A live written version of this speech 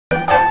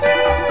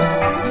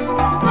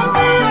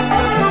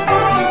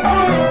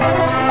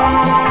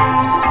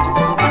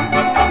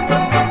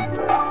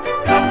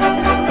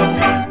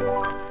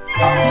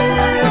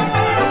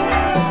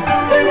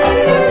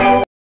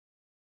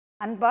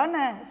அன்பான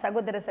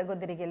சகோதர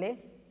சகோதரிகளே,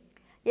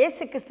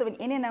 இயேசு கிறிஸ்துவின்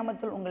இனிய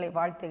நாமத்தில் உங்களை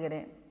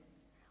வாழ்த்துகிறேன்.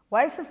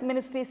 வாய்ஸஸ்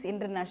மினிஸ்ட்ரீஸ்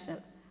இன்டர்நேஷனல்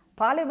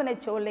பாலைவன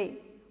சோலை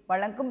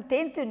வழங்கும்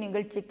தேன்து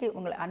நிகழ்ச்சிக்கு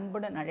உங்களை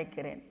அன்புடன்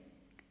அழைக்கிறேன்.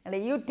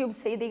 யூடியூப்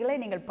செய்திகளை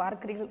நீங்கள்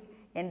பார்க்கிறீர்கள்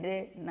என்று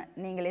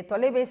நீங்களே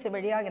தொலைபேசி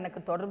வழியாக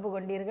எனக்கு தொடர்பு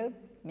கொண்டீர்கள்,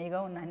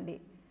 மிகவும் நன்றி.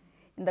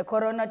 இந்த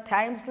கொரோனா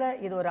டைம்ஸில்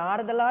இது ஒரு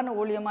ஆறுதலான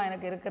ஊழியமாக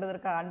எனக்கு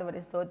இருக்கிறதற்கு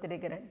ஆண்டவரை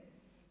ஸ்தோத்திரிக்கிறேன்.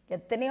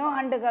 எத்தனையோ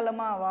ஆண்டு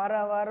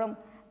காலமாக வாரம்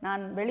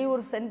நான்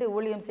வெளியூர் சென்று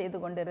ஊழியம் செய்து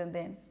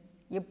கொண்டிருந்தேன்.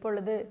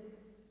 இப்பொழுது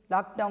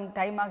லாக்டவுன்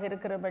டைமாக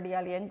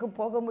இருக்கிறபடியால் எங்கும்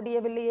போக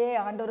முடியவில்லையே,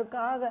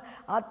 ஆண்டவருக்காக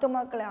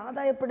ஆத்துமாக்களை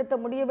ஆதாயப்படுத்த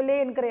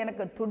முடியவில்லையே என்கிற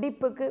எனக்கு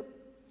துடிப்புக்கு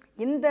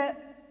இந்த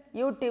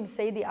யூடியூப்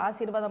செய்தி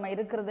ஆசீர்வாதமாக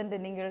இருக்கிறது என்று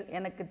நீங்கள்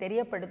எனக்கு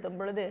தெரியப்படுத்தும்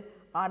பொழுது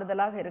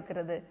ஆறுதலாக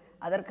இருக்கிறது.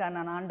 அதற்காக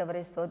நான்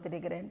ஆண்டவரை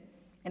ஸ்தோத்திரிக்கிறேன்.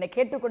 என்னை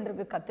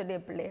கேட்டுக்கொண்டிருக்க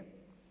கர்த்தருடைய பிள்ளை,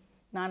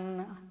 நான்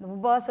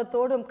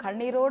உபவாசத்தோடும்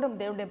கண்ணீரோடும்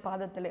தேவனுடைய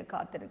பாதத்திலே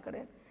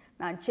காத்திருக்கிறேன்.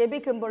 நான்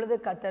செபிக்கும் பொழுது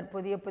கர்த்தர்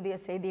புதிய புதிய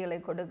செய்திகளை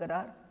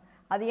கொடுக்கிறார்.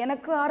 அது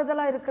எனக்கு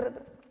ஆறுதலாக இருக்கிறது,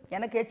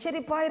 எனக்கு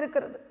எச்சரிப்பாக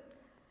இருக்கிறது.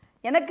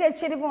 எனக்கு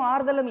எச்சரிப்பும்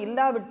ஆறுதலும்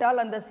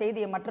இல்லாவிட்டால் அந்த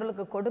செய்தியை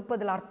மற்றவர்களுக்கு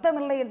கொடுப்பதில்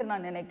அர்த்தமில்லை என்று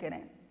நான்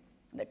நினைக்கிறேன்.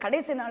 இந்த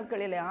கடைசி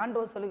நாட்களிலே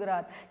ஆண்டவர்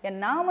சொல்கிறார்,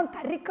 என் நாமம்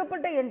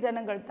தரிக்கப்பட்ட என்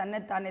ஜனங்கள்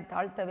தன்னைத்தானே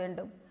தாழ்த்த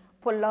வேண்டும்,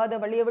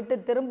 பொல்லாத வழியை விட்டு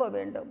திரும்ப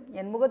வேண்டும்,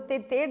 என் முகத்தை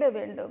தேட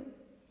வேண்டும்,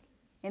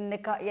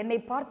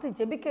 என்னை பார்த்து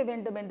ஜெபிக்க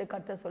வேண்டும் என்று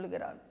கர்த்தர்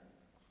சொல்கிறார்.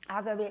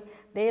 ஆகவே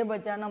தேவ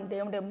ஜனம்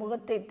தேவனுடைய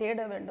முகத்தை தேட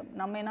வேண்டும்.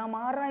 நம்மை நாம்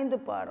ஆராய்ந்து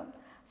பாரும்.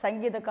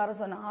 சங்கீதக்காரர்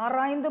சொன்ன,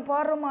 ஆராய்ந்து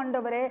பாரும்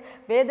ஆண்டவரே,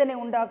 வேதனை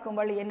உண்டாக்கும்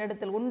வழி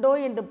என்னிடத்தில் உண்டோ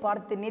என்று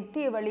பார்த்து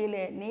நித்திய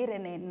வழியிலே நீர்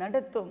என்னை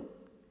நடத்தும்.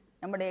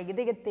 நம்முடைய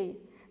இதயத்தை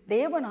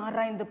தேவன்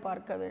ஆராய்ந்து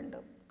பார்க்க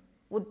வேண்டும்.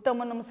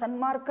 உத்தமனும்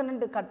சன்மார்க்கன்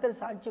என்று கர்த்தர்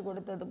சாட்சி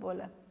கொடுத்தது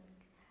போல,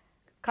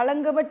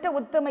 களங்கமற்ற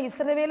உத்தம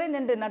இஸ்ரவேலன்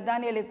என்று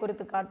நத்தானியேலை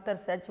குறித்து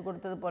கர்த்தர் சாட்சி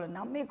கொடுத்தது போல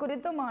நம்மை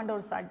குறித்தும்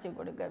ஆண்டவர் சாட்சி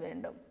கொடுக்க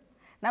வேண்டும்.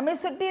 நம்மை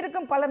சுற்றி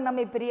இருக்கும் பலர்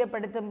நம்மை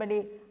பிரியப்படுத்தும்படி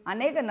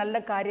அநேக நல்ல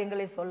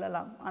காரியங்களை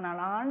சொல்லலாம். ஆனால்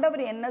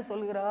ஆண்டவர் என்ன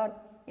சொல்கிறார்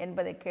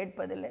என்பதை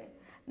கேட்பதில்லை.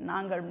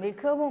 நாங்கள்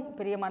மிகவும்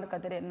பிரியமான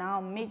கர்த்தரே,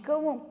 நாம்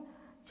மிகவும்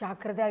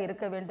ஜாக்கிரதையாக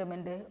இருக்க வேண்டும்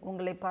என்று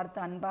உங்களை பார்த்து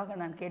அன்பாக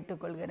நான்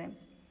கேட்டுக்கொள்கிறேன்.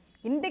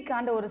 இன்றைக்கு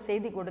ஆண்டவர் ஒரு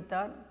செய்தி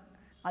கொடுத்தார்.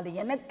 அது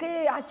எனக்கே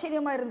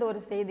ஆச்சரியமாக இருந்த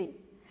ஒரு செய்தி.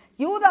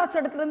 யூதாஸ்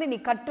இடத்திலிருந்து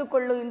நீ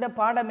கற்றுக்கொள்ளுகின்ற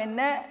பாடம்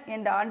என்ன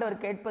என்று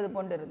ஆண்டவர் கேட்பது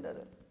போன்று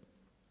இருந்தது.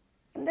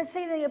 இந்த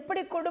செய்தி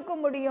எப்படி கொடுக்க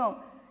முடியும்?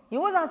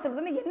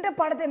 யூதாசிலிருந்து எந்த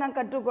பாடத்தை நான்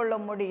கற்றுக்கொள்ள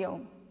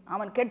முடியும்?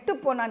 அவன் கெட்டு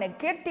போனானே,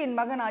 கேட்டின்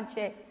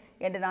மகனாச்சே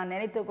என்று நான்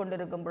நினைத்து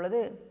கொண்டிருக்கும் பொழுது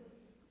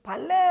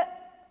பல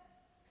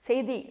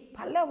செய்தி,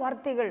 பல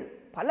வார்த்தைகள்,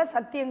 பல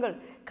சத்தியங்கள்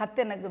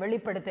கர்த்தர் எனக்கு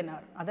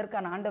வெளிப்படுத்தினார்.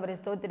 அதற்கான ஆண்டவரை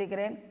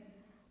ஸ்தோத்திரிக்கிறேன்.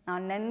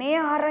 நான் என்னையே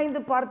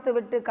ஆராய்ந்து பார்த்து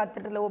விட்டு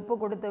கர்த்தரிடத்தில் ஒப்பு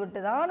கொடுத்து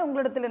விட்டு தான்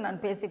உங்களிடத்தில்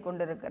நான் பேசி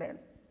கொண்டிருக்கிறேன்.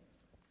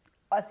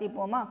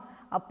 வாசிப்போமா?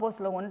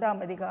 அப்போஸ்தலர்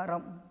 1ஆம்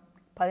அதிகாரம்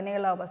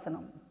 17ஆம்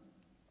வசனம்.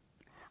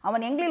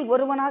 அவன் எங்களில்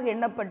ஒருவனாக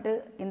எண்ணப்பட்டு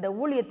இந்த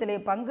ஊழியத்திலே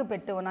பங்கு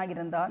பெற்றவனாக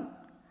இருந்தான்.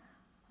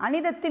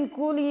 அனிதத்தின்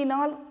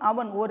கூலியினால்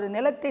அவன் ஒரு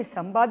நிலத்தை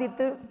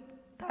சம்பாதித்து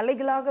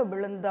தலைகளாக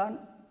விழுந்தான்.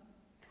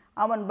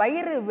 அவன்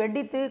வயிறு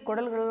வெடித்து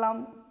குடல்களெல்லாம்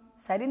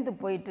சரிந்து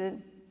போயிற்று.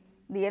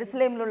 இந்த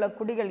எருசலேமில் உள்ள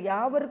குடிகள்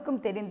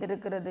யாவருக்கும்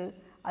தெரிந்திருக்கிறது.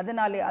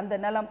 அதனாலே அந்த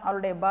நிலம்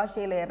அவருடைய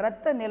பாஷையிலே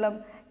இரத்த நிலம்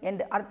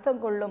என்று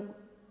அர்த்தம் கொள்ளும்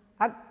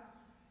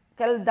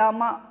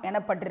அக்கெல்தாமா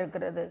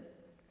எனப்பட்டிருக்கிறது.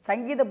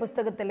 சங்கீத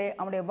புஸ்தகத்திலே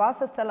அவனுடைய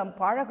வாசஸ்தலம்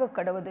பாழக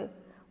கடவுது,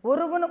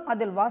 ஒருவனும்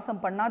அதில் வாசம்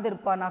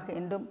பண்ணாதிருப்பானாக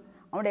என்றும்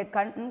அவனுடைய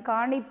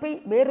காணிப்பை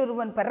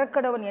வேறொருவன்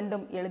பெறக்கடவன்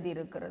என்றும்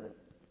எழுதியிருக்கிறது.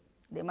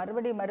 இதை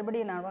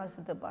மறுபடியும் நான்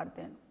வாசித்து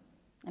பார்த்தேன்.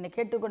 என்னை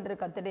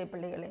கேட்டுக்கொண்டிருக்க கர்த்தருடைய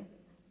பிள்ளைகளே,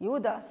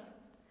 யூதாஸ்,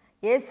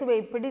 இயேசுவை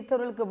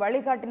பிடித்தவர்களுக்கு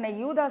வழிகாட்டின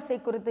யூதாஸை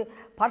குறித்து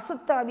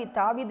பரிசுத்த ஆவி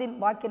தாவீதின்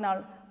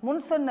வாக்கினால்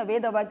முன் சொன்ன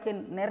வேத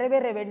வாக்கியம்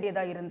நிறைவேற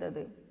வேண்டியதாக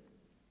இருந்தது.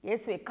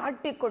 இயேசுவை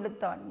காட்டி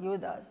கொடுத்தான்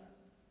யூதாஸ்.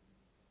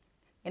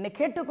 என்னை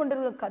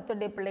கேட்டுக்கொண்டிருக்க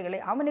கர்த்தருடைய பிள்ளைகளை,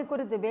 அவனை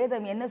குறித்து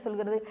வேதம் என்ன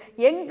சொல்கிறது?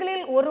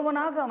 எங்களில்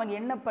ஒருவனாக அவன்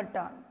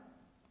எண்ணப்பட்டான்.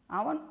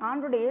 அவன்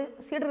ஆண்டுடைய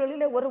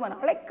சீடர்களிலே ஒருவன்,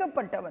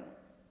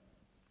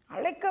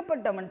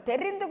 அழைக்கப்பட்டவன்,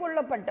 தெரிந்து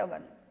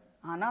கொள்ளப்பட்டவன்.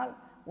 ஆனால்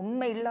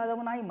உண்மை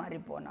இல்லாதவனாய்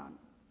மாறிப்போனான்.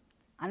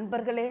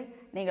 அன்பர்களே,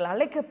 நீங்கள்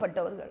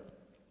அழைக்கப்பட்டவர்கள்,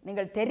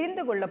 நீங்கள்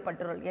தெரிந்து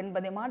கொள்ளப்பட்டவர்கள்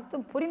என்பதை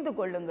மட்டும் புரிந்து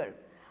கொள்ளுங்கள்.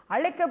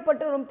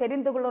 அழைக்கப்பட்டவரும்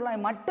தெரிந்து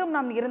கொள்ளவர்களாய் மட்டும்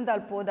நாம்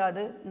இருந்தால்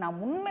போதாது,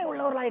 நாம் உண்மை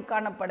உள்ளவர்களாய்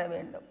காணப்பட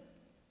வேண்டும்.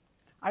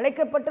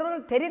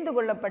 அழைக்கப்பட்டவர்கள், தெரிந்து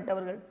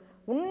கொள்ளப்பட்டவர்கள்,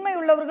 உண்மை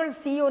உள்ளவர்கள்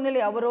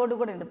சீயோனிலே அவரோடு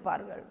கூட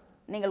இருப்பார்கள்.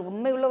 நீங்கள்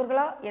உண்மை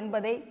உள்ளவர்களா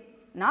என்பதை,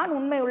 நான்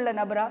உண்மை உள்ள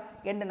நபரா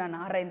என்று நான்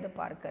ஆராய்ந்து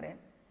பார்க்கிறேன்.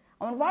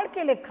 அவன்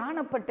வாழ்க்கையிலே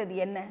காணப்பட்டது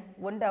என்ன?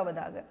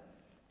 ஒன்றாவதாக,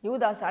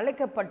 யூதாஸ்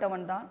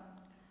அழைக்கப்பட்டவன் தான்.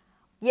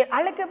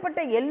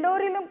 அழைக்கப்பட்ட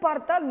எல்லோரிலும்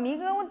பார்த்தால்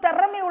மிகவும்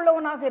திறமை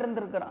உள்ளவனாக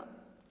இருந்திருக்கிறான்.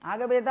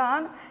 ஆகவே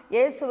தான்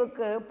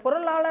இயேசுவுக்கு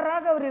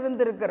பொருளாளராக அவர்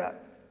இருந்திருக்கிறார்.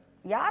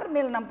 யார்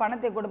மேல் நாம்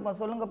பணத்தை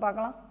கொடுப்போம் சொல்லுங்க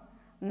பார்க்கலாம்?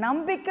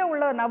 நம்பிக்கை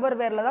உள்ள நபர்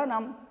பேரில் தான்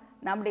நாம்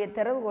நம்முடைய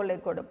திறவுகோலை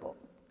கொடுப்போம்.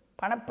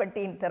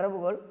 பணப்பெட்டியின்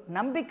திறவுகோல்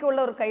நம்பிக்கை உள்ள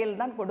ஒரு கையில்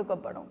தான்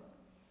கொடுக்கப்படும்.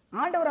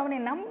 ஆண்டவர் அவனை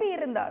நம்பி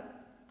இருந்தார்.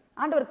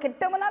 ஆண்டவர்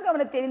கெட்டவனாக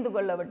அவனை தெரிந்து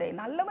கொள்ளவில்லை,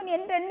 நல்லவன்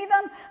என்று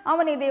எண்ணிதான்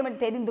அவனை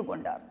தேவன் தெரிந்து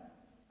கொண்டார்.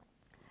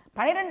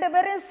 12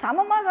 பேரை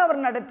சமமாக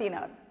அவர்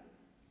நடத்தினார்.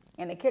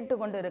 என்னை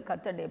கேட்டுக்கொண்டு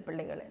கர்த்தருடைய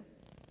பிள்ளைகளே,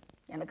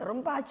 எனக்கு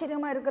ரொம்ப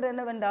ஆச்சரியமாக இருக்கிற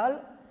என்னவென்றால்,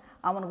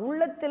 அவன்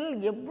உள்ளத்தில்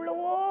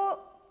எவ்வளவோ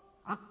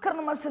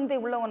அக்கிரம சிந்தை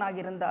உள்ளவனாக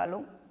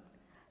இருந்தாலும்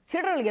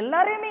சீடர்கள்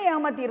எல்லாரையுமே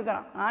ஏமாற்றி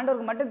இருக்கிறான்.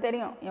 ஆண்டவருக்கு மட்டும்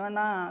தெரியும் இவன்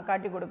தான்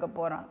காட்டி கொடுக்க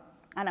போகிறான்.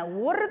 ஆனால்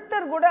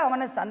ஒருத்தர் கூட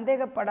அவனை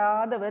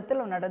சந்தேகப்படாத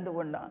விதத்தில் நடந்து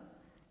கொண்டான்.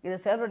 இது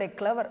சிலருடைய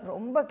கிளவர்,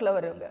 ரொம்ப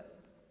கிளவர். இவங்க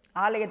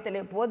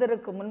ஆலயத்திலே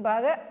போதருக்கு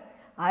முன்பாக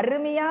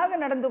அருமையாக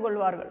நடந்து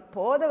கொள்வார்கள்.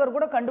 போதவர்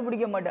கூட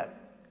கண்டுபிடிக்க மாட்டார்,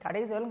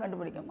 கடைசியிலும்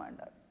கண்டுபிடிக்க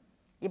மாட்டார்.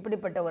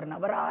 இப்படிப்பட்ட ஒரு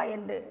நபரா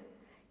என்று,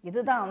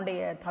 இதுதான்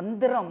அவனுடைய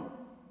தந்திரம்.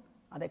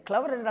 அதை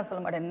கிளவர் என்று நான்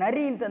சொல்ல மாட்டேன்,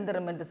 நரியின்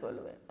தந்திரம் என்று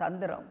சொல்லுவேன்.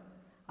 தந்திரம்.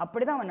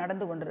 அப்படி தான் அவன்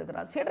நடந்து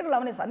கொண்டிருக்கிறான். சீடர்கள்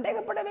அவனை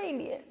சந்தேகப்படவே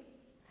இல்லையே.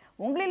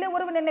 உங்களிலே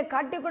ஒருவன் என்னை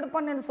காட்டி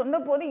கொடுப்பான் என்று சொன்ன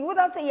போது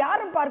யூதாசை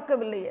யாரும்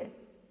பார்க்கவில்லையே.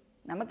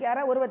 நமக்கு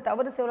யாராவது ஒருவர்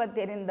தவறு செய்வ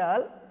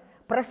தெரிந்தால்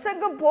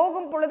பிரசங்கம்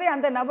போகும் பொழுதே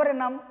அந்த நபரை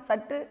நாம்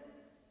சற்று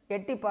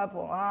எட்டி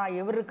பார்ப்போம்,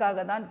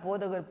 இவருக்காக தான்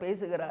போதகர்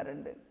பேசுகிறார்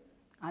என்று.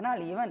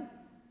 ஆனால் இவன்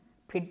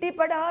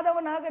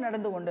பிட்டிப்படாதவனாக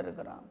நடந்து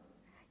கொண்டிருக்கிறான்.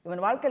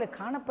 இவன் வாழ்க்கையில்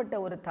காணப்பட்ட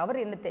ஒரு தவறு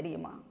என்ன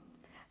தெரியுமா?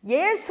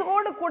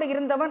 இயேசுவோடு கூட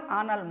இருந்தவன்,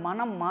 ஆனால்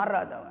மனம்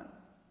மாறாதவன்.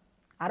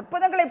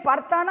 அற்புதங்களை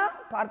பார்த்தானா?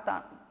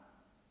 பார்த்தான்.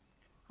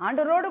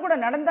 ஆண்டவரோடு கூட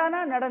நடந்தானா?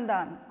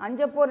 நடந்தான்.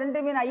 5 அப்போ 2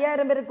 மீன்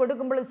 5000 பேருக்கு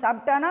கொடுக்கும் பொழுது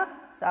சாப்பிட்டானா?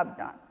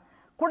 சாப்பிட்டான்.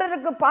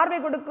 குடருக்கு பார்வை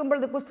கொடுக்கும்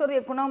பொழுது,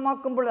 குஷ்டரோகியை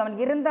குணமாக்கும் பொழுது அவன்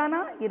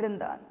இருந்தானா?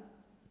 இருந்தான்.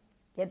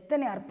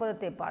 எத்தனை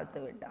அற்புதத்தை பார்த்து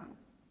விட்டான்.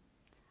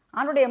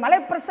 அவனுடைய மலை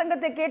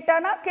பிரசங்கத்தை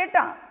கேட்டானா?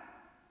 கேட்டான்.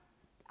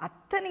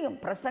 அத்தனையும்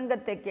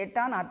பிரசங்கத்தை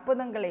கேட்டான்,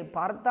 அற்புதங்களை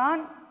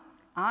பார்த்தான்,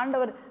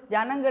 ஆண்டவர்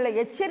ஜனங்களை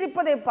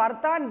எச்சரிப்பதை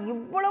பார்த்தான்.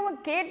 இவ்வளவு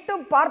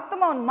கேட்டும்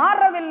பார்த்தும் அவன்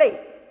மாறவில்லை.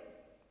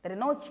 there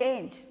is no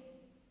change.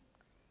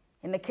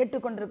 என்னை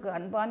கேட்டுக்கொண்டிருக்க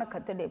அன்பான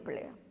கர்த்தருடைய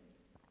பிள்ளையா,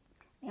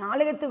 நீ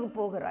ஆலயத்துக்கு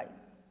போகிறாய்,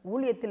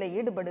 ஊழியத்தில்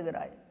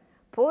ஈடுபடுகிறாய்,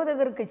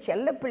 போதகருக்கு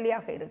செல்ல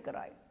பிள்ளையாக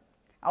இருக்கிறாய்.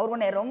 அவர்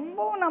உன்னை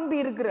ரொம்பவும் நம்பி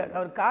இருக்கிறார்.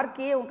 அவர்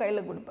கார்க்கையே உன்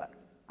கையில் கொடுப்பார்.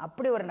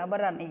 அப்படி ஒரு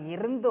நபராக நீ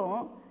இருந்தும்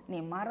நீ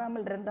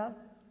மாறாமல் இருந்தால்,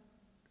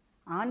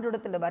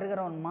 ஆண்டோடத்தில்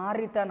வருகிறவன்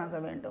மாறித்தான் ஆக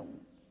வேண்டும்.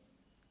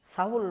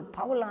 சவுல்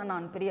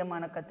பவுலானான்.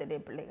 பிரியமான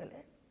கர்த்தருடைய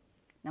பிள்ளைகளே,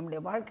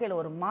 நம்முடைய வாழ்க்கையில்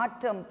ஒரு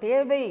மாற்றம்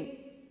தேவை.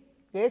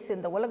 இயேசு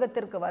இந்த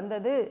உலகத்திற்கு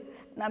வந்தது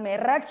நம்மை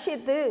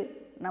ரட்சித்து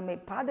நம்மை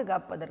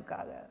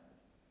பாதுகாப்பதற்காக.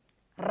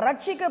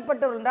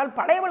 ரட்சிக்கப்பட்டவர்கள் என்றால்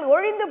பழையவள்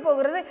ஒழிந்து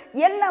போகிறது,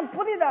 எல்லாம்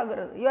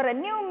புதிதாகிறது. You are a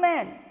new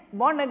man,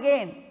 born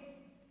again.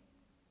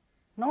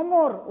 no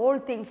more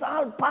old things,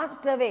 all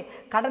passed away.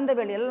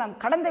 கடந்தவேள் எல்லாம்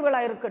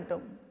கடந்தவேளாக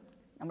இருக்கட்டும்.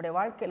 நம்முடைய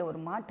வாழ்க்கையில் ஒரு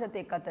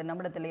மாற்றத்தை கர்த்தர்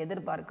நம்மிடத்தில்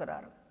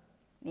எதிர்பார்க்கிறார்.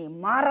 நீ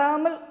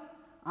மாறாமல்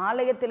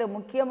ஆலயத்தில்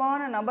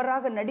முக்கியமான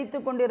நபராக நடித்து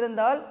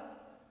கொண்டிருந்தால்,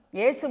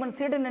 இயேசுவின்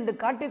சீடன் என்று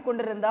காட்டிக்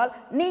கொண்டிருந்தால்,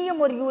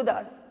 நீயும் ஒரு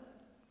யூதாஸ்.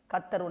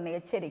 கர்த்தர் உன்னை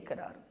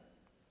எச்சரிக்கிறார்.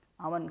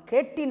 அவன்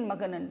கேட்டின்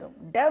மகன் என்றும்,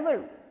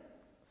 டெவில்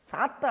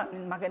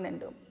சாத்தானின் மகன்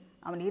என்றும்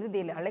அவன்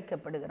இறுதியில்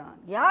அழைக்கப்படுகிறான்.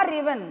 யார்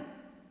இவன்?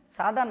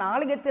 சாதாரண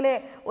ஆலயத்திலே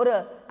ஒரு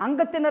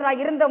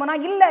அங்கத்தினராக இருந்தவனா?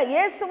 இல்லை,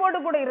 இயேசுவோடு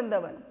கூட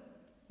இருந்தவன்,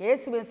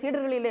 இயேசுவின்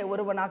சீடர்களிலே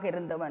ஒருவனாக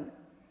இருந்தவன்.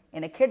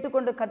 என்னை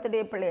கேட்டுக்கொண்டு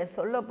கர்த்தருடைய பிள்ளையை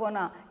சொல்ல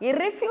போனா, he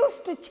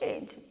refused to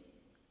change.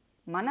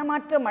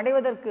 மனமாற்றம்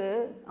அடைவதற்கு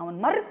அவன்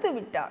மறுத்து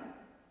விட்டான்.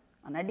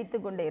 அவன் நடித்து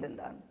கொண்டே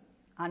இருந்தான்.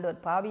 ஆண்டவர்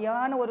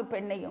பாவியான ஒரு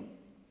பெண்ணையும்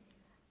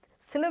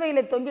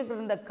சிலுவையில் தொங்கிட்டு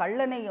இருந்த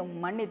கள்ளனையும்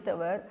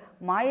மன்னித்தவர்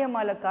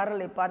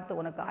மாயமாலக்காரர்களை பார்த்து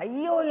உனக்கு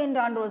ஐயோ என்று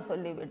ஆண்டவர்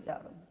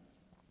சொல்லிவிட்டார்.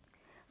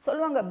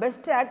 சொல்லுவாங்க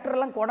பெஸ்ட்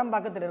ஆக்டர்லாம்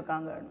கோடம்பாக்கத்தில்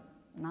இருக்காங்கன்னு.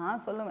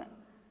 நான் சொல்லுவேன்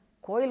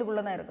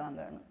கோயிலுக்குள்ளே தான்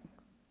இருக்காங்கன்னு.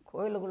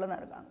 கோயிலுக்குள்ளே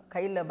தான் இருக்காங்க.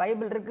 கையில்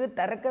பைபிள் இருக்குது,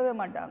 திறக்கவே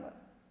மாட்டாங்க.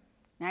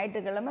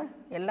 ஞாயிற்றுக்கிழமை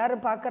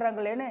எல்லாரும்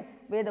பார்க்குறாங்களேன்னு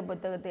வேத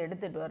புத்தகத்தை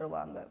எடுத்துகிட்டு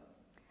வருவாங்க.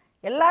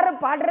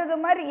 எல்லாரும் பாடுறது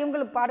மாதிரி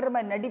இவங்களுக்கு பாடுற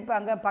மாதிரி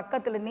நடிப்பாங்க.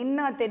 பக்கத்தில்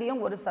நின்னா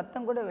தெரியும், ஒரு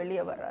சத்தம் கூட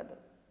வெளியே வராது.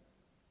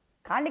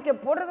 காணிக்க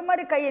போடுறது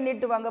மாதிரி கையை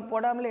நீட்டுவாங்க,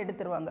 போடாமலே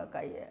எடுத்துருவாங்க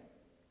கையை.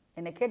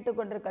 என்னை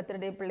கேட்டுக்கொண்டு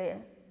கர்த்தருடைய பிள்ளைய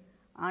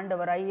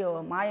ஆண்டவர் ஐயோ,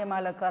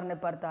 மாயமாலக்காரனை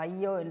பார்த்து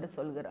ஐயோ என்று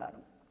சொல்கிறார்.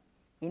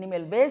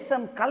 இனிமேல்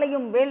வேஷம்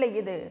கலையும் வேலை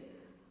இது,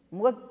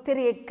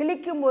 முகத்திரையை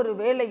கிழிக்கும் ஒரு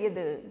வேலை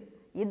இது.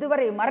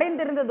 இதுவரை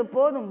மறைந்திருந்தது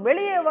போதும்,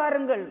 வெளியே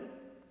வாருங்கள்,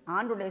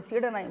 ஆண்டுடைய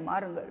சீடனாய்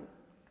மாறுங்கள்,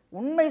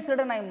 உண்மை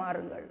சீடனாய்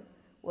மாறுங்கள்.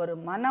 ஒரு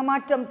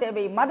மனமாற்றம்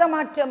தேவை,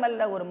 மதமாற்றம்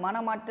அல்ல, ஒரு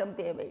மனமாற்றம்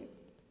தேவை.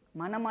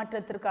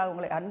 மனமாற்றத்திற்காக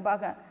உங்களை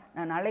அன்பாக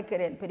நான்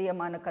அழைக்கிறேன்.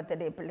 பிரியமான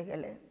கர்த்தருடைய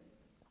பிள்ளைகளே,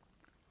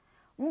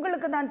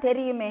 உங்களுக்கு தான்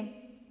தெரியுமே,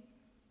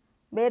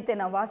 வேதத்தை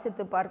நான்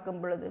வாசித்து பார்க்கும்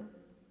பொழுது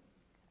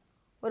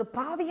ஒரு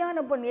பாவியான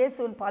பொன்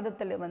இயேசுவின்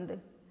பாதத்தில் வந்து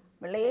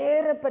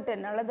வெளியேறப்பட்ட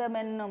நலதம்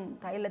என்னும்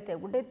தைலத்தை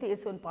உடைத்து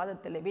இயேசுவின்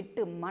பாதத்தில்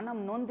விட்டு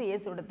மனம் நொந்து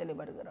இயேசுவிடத்தில்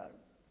வருகிறாள்.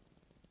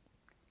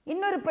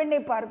 இன்னொரு பெண்ணை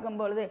பார்க்கும்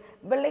பொழுது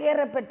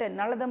வெளியேறப்பட்ட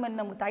நலதம்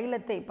என்னும்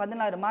தைலத்தை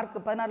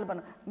 14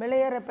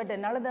 வெளியேறப்பட்ட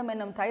நலதம்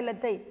என்னும்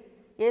தைலத்தை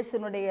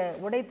இயேசுனுடைய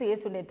உடைத்து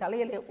இயேசுடைய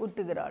தலையிலே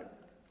ஊட்டுகிறாள்.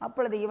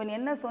 அப்பொழுது இவன்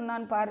என்ன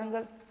சொன்னான்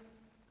பாருங்கள்.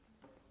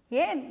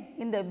 ஏன்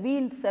இந்த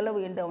வீண் செலவு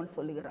என்று அவன்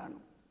சொல்லுகிறான்.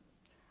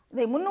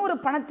 இதை 300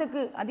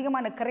 பணத்துக்கு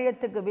அதிகமான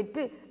கிரயத்துக்கு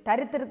விற்று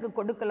தரித்திற்கு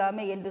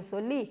கொடுக்கலாமே என்று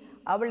சொல்லி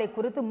அவளை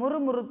குறித்து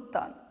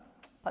முறுமுறுத்தான்.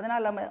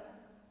 14ஆம்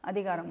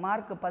அதிகாரம்,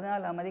 மார்க்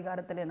 14ஆம்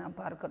அதிகாரத்தில் நாம்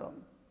பார்க்கிறோம்.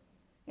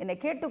 என்னை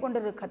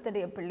கேட்டுக்கொண்டிருக்கிற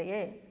கர்த்தருடைய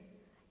பிள்ளையே,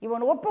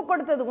 இவன் ஒப்பு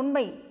கொடுத்தது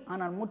உண்மை,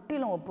 ஆனால்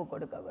முற்றிலும் ஒப்பு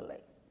கொடுக்கவில்லை.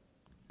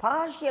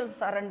 பார்ஷியல்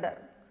சரண்டர்,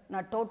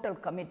 நான் டோட்டல்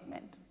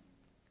கமிட்மெண்ட்.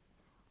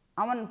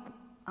 அவன்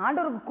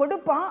ஆண்டவருக்கு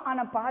கொடுப்பான்,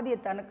 ஆனால் பாதியை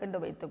தனக்கென்று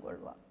வைத்துக்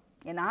கொள்வான்.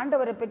 என்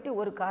ஆண்டவரை பற்றி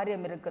ஒரு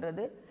காரியம்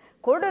இருக்கிறது,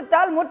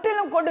 கொடுத்தால்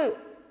முற்றிலும் கொடு,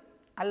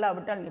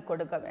 அல்லாவிட்டால் நீ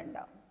கொடுக்க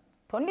வேண்டாம்.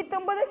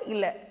 99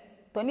 இல்லை,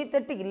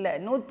 98 இல்லை,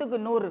 100க்கு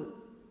 100.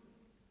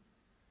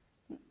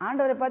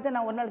 ஆண்டவரை பார்த்து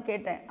நான் ஒரு நாள்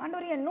கேட்டேன்,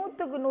 ஆண்டவர் ஏன்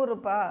 100க்கு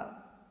 100ப்பா,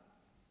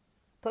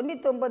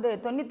 99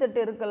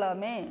 98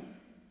 இருக்கலாமே.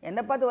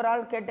 என்னை பார்த்து ஒரு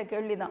ஆள் கேட்ட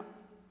கேள்விதான்.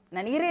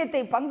 நான்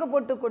இதயத்தை பங்கு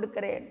போட்டு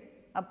கொடுக்கிறேன்,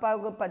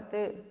 அப்பாவுக்கு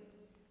 10,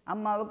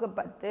 அம்மாவுக்கு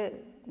 10,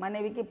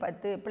 மனைவிக்கு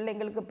 10,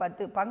 பிள்ளைங்களுக்கு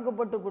 10 பங்கு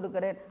போட்டு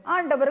கொடுக்கிறேன்,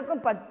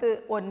 ஆண்டவருக்கும் 10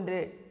 1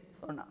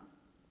 சொன்னான்.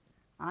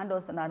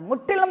 ஆண்டவர் சொன்னார்,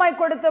 முற்றிலுமாய்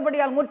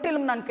கொடுத்தபடியால்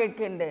முற்றிலும் நான்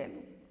கேட்கின்றேன்.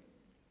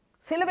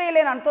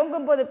 சிலுவையிலே நான்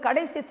தொங்கும் போது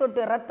கடைசி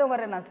சொட்டு ரத்தம்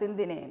வரை நான்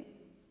சிந்தினேன்.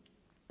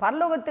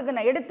 பரலோகத்துக்கு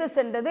நான் எடுத்து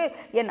சென்றது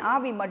என்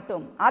ஆவி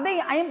மட்டும், அதை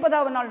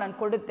 50வது நாள்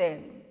நான்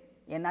கொடுத்தேன்.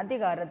 என்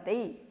அதிகாரத்தை,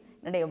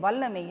 என்னுடைய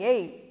வல்லமையை,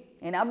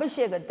 என்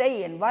அபிஷேகத்தை,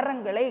 என்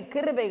வரங்களை,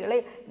 கிருபைகளை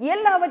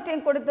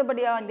எல்லாவற்றையும்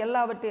கொடுத்தபடியா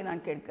எல்லாவற்றையும்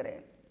நான்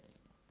கேட்கிறேன்.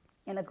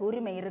 எனக்கு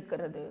உரிமை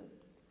இருக்கிறது.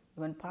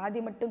 இவன்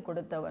பாதி மட்டும்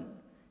கொடுத்தவன்.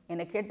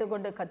 என்னை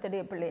கேட்டுக்கொண்டு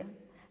கர்த்தருடைய பிள்ளைய,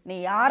 நீ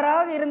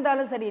யாராக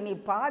இருந்தாலும் சரி, நீ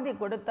பாதி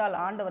கொடுத்தால்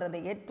ஆண்டவர்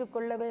அதை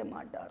ஏற்றுக்கொள்ளவே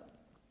மாட்டார்.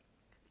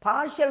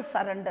 Partial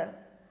surrender,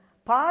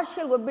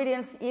 partial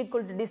obedience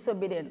equal to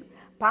disobedience.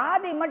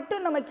 பாதி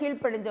மட்டும் நம்ம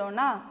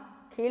கீழ்ப்படிஞ்சோம்னா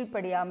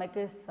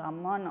கீழ்ப்படியாமைக்கு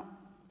சமானம்.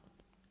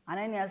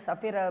 அனனியா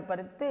சப்பீராவை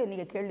பறித்து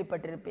நீங்கள்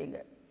கேள்விப்பட்டிருப்பீங்க.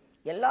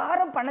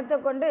 எல்லாரும் பணத்தை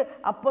கொண்டு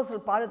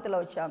அப்போஸ்தலர் பாதத்தில்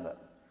வச்சாங்க.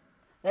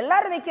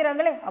 எல்லாரும்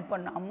வைக்கிறாங்களே, அப்போ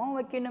நம்மவும்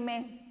வைக்கணுமே.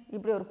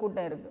 இப்படி ஒரு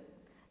கூட்டம் இருக்குது.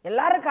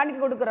 எல்லாரும் காணிக்க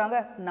கொடுக்குறாங்க,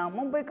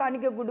 நம்மும் போய்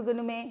காணிக்க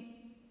கொடுக்கணுமே.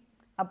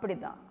 அப்படி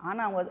தான்.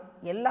 ஆனால் அவங்க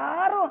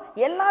எல்லாரும்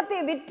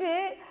எல்லாத்தையும் விற்று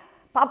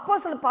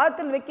அப்போஸ்தலர்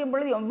பாதத்தில் வைக்கும்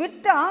பொழுது இவன்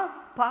விட்டான்,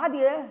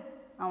 பாதியை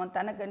அவன்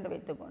தனக்கென்று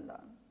வைத்து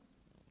கொண்டான்.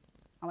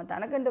 அவன்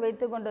தனக்கென்று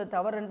வைத்து கொண்டது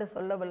தவறென்று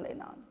சொல்லவில்லை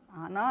நான்.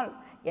 ஆனால்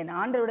என்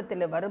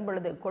ஆண்டவரிடத்தில் வரும்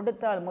பொழுது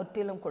கொடுத்தால்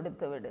முற்றிலும்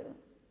கொடுத்து விடு.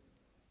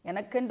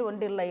 எனக்கென்று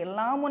ஒன்றில்லை,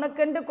 எல்லாம்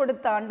உனக்கென்று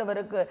கொடுத்த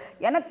ஆண்டவருக்கு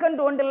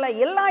எனக்கென்று ஒன்றில்லை,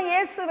 எல்லாம்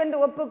இயேசுவென்று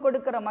ஒப்பு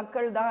கொடுக்கிற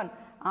மக்கள் தான்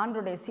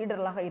ஆண்டவருடைய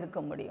சீடர்களாக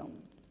இருக்க முடியும்.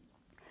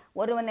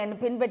 ஒருவன் என்னை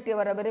பின்பற்றி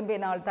வர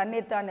விரும்பினால்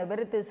தன்னைத்தானே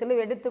வெறுத்து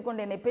சிலுவை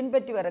எடுத்துக்கொண்டு என்னை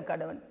பின்பற்றி வர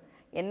கடவன்.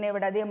 என்னை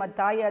விட அதிகமாக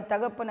தாயா,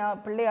 தகப்பனா,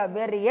 பிள்ளையா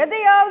வேறு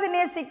எதையாவது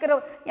நேசிக்கிற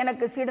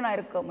எனக்கு சீடனாக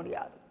இருக்க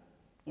முடியாது.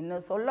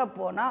 இன்னும் சொல்ல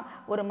போனால்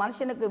ஒரு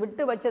மனுஷனுக்கு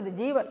விட்டு வச்சது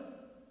ஜீவன்,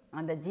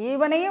 அந்த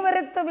ஜீவனையும்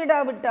வெறுத்து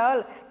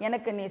விடாவிட்டால்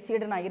எனக்கு நீ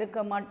சீடனாக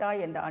இருக்க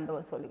மாட்டாய் என்று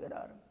ஆண்டவர்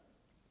சொல்கிறார்.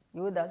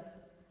 யூதாஸ்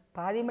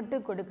பாதி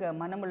மட்டும் கொடுக்க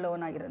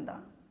மனமுள்ளவனாக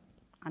இருந்தான்.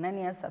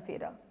 அனனியா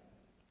சஃபீரா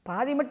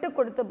பாதி மட்டும்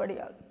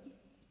கொடுத்தபடியால்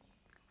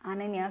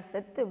அனனியா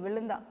செத்து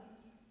விழுந்தான்.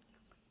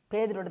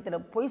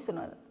 பேதுருவிடத்தில் பொய்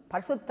சொன்னார்,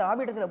 பரிசுத்த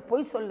ஆவியிடத்தில்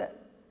பொய் சொல்ல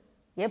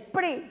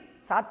எப்படி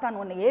சாத்தான்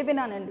உன்னை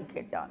ஏவினான் என்று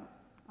கேட்டான்.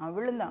 அவன்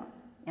விழுந்தான்.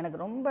 எனக்கு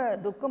ரொம்ப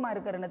துக்கமாக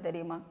இருக்கிறன்னு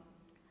தெரியுமா,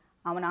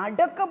 அவனை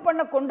அடக்கம்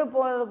பண்ண கொண்டு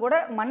போகிறது கூட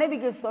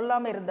மனைவிக்கு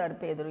சொல்லாமல் இருந்தார்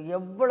பேதுரு.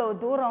 எவ்வளவு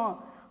தூரம்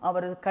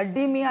அவர்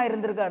கடுமையாக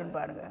இருந்திருக்காரு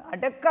பாருங்க.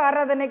 அடக்க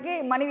ஆராதனைக்கு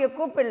மனைவியை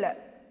கூப்பிடல,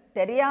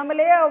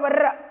 தெரியாமலே அவள்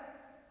வர்றா.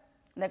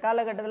 இந்த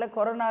காலகட்டத்தில்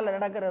கொரோனாவில்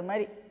நடக்கிற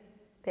மாதிரி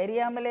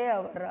தெரியாமலே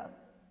அவள் வர்றா.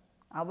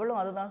 அவளும்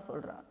அதுதான்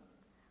சொல்கிறான்.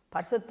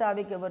 பரிசுத்த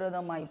ஆவிக்கு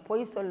விரோதமாய்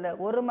பொய் சொல்ல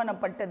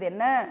ஒருமனப்பட்டது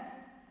என்ன?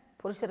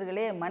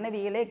 புருஷர்களே,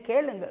 மனைவிகளே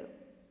கேளுங்கள்,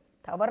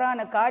 தவறான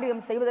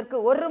காரியம் செய்வதற்கு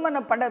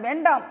ஒருமனப்பட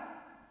வேண்டாம்.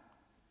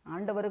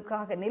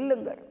 ஆண்டவருக்காக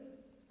நில்லுங்கள்,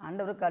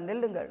 ஆண்டவருக்காக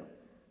நில்லுங்கள்.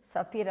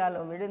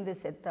 சஃபீராலும் விழுந்து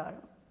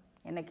செத்தாலும்.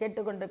 என்னை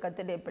கேட்டுக்கொண்டு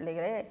கர்த்தருடைய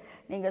பிள்ளைகளே,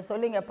 நீங்கள்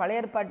சொல்லுங்க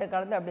பழைய ஏற்பாட்டு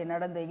காலத்தில் அப்படி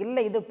நடந்து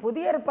இல்லை. இது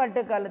புதிய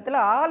ஏற்பாட்டு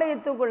காலத்தில்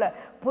ஆலயத்துக்குள்ள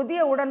புதிய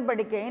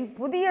உடன்படிக்கையின்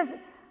புதிய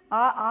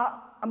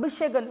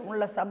அபிஷேகம்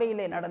உள்ள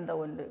சபையிலே நடந்த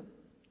ஒன்று.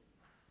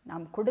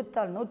 நாம்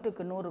கொடுத்தால்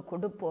 100க்கு 100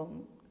 கொடுப்போம்.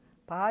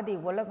 பாதி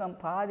உலகம்,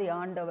 பாதி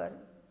ஆண்டவர்.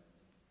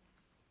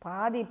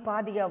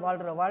 பாதியாக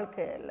வாழ்கிற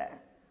வாழ்க்கை இல்லை,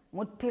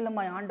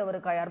 முற்றிலுமாய்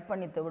ஆண்டவருக்காய்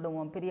அர்ப்பணித்து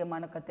விடுவோம்.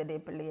 பிரியமான கர்த்தருடைய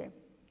பிள்ளையே,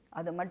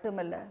 அது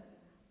மட்டுமல்ல,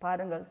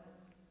 பாருங்கள்,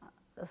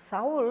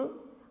 சவுல்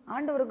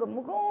ஆண்டவருக்கு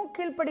முகம்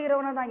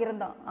கீழ்ப்படுகிறவனாக தான்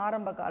இருந்தான்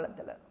ஆரம்ப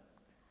காலத்தில்.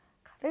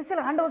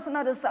 கடைசியில் ஆண்டவர்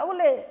சொன்னார்,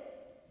 சவுலே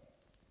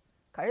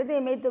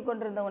கழுதையை மேய்த்து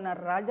கொண்டிருந்தவனை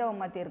ராஜாவை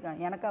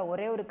மாற்றியிருக்கான், எனக்கா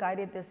ஒரே ஒரு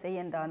காரியத்தை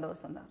செய்ய என்று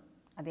ஆண்டவர் சொன்னார்.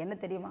 அது என்ன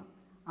தெரியுமா?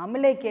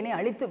 அமலேக்கியனை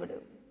அழித்து விடு.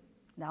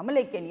 இந்த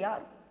அமலேக்கியன்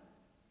யார்?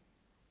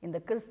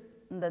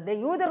 இந்த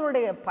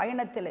யூதர்களுடைய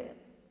பயணத்தில்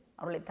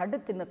அவர்களை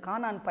தடுத்து,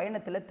 கானான்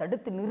பயணத்தில்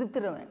தடுத்து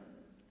நிறுத்துறவன்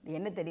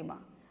என்ன தெரியுமா?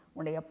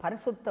 உன்னுடைய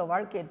பரிசுத்த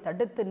வாழ்க்கையை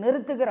தடுத்து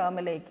நிறுத்துகிற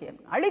அமலேக்கியன்.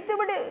 அழித்து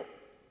விடு.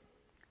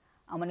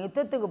 அவன்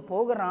யுத்தத்துக்கு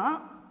போகிறான்,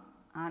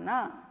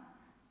 ஆனால்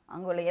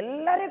அங்கே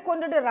எல்லாரையும்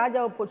கொண்டுட்டு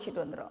ராஜாவை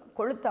பிடிச்சிட்டு வந்துடுறான்.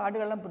 கொழுத்த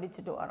ஆடுகள்லாம்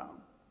பிடிச்சிட்டு வரான்.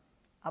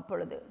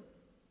 அப்பொழுது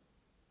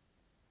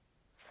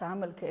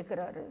சாமுவேல்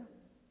கேட்குறாரு,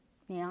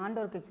 நீ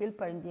ஆண்டவருக்கு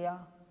கீழ்ப்படிஞ்சியா?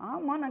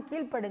 ஆமாம், நான்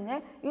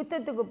கீழ்ப்படிஞ்சேன்,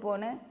 யுத்தத்துக்கு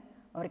போனேன்.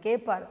 அவர்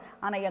கேட்பார்,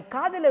 ஆனால் என்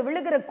காதில்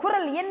விழுகிற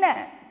குரல் என்ன?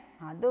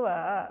 அதுவா,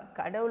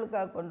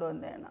 கடவுளுக்காக கொண்டு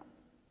வந்தேன் நான்.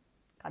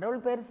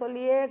 கடவுள் பேர்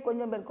சொல்லியே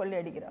கொஞ்சம் பேர் கொள்ளை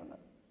அடிக்கிறாங்க.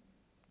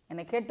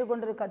 என்னை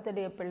கேட்டுக்கொண்டிரு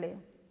கர்த்தருடைய பிள்ளை,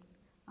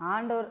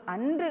 ஆண்டவர்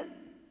அன்று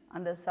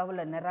அந்த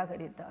சவுலை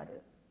நிராகரித்தார்.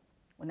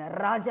 உன்னை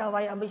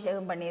ராஜாவாய்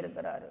அபிஷேகம்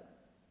பண்ணியிருக்கிறாரு.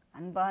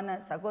 அன்பான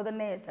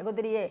சகோதரனே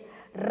சகோதரியே,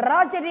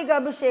 ராஜரீக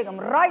அபிஷேகம்,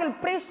 ராயல்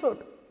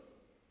பிரீஸ்ட்ஹுட்,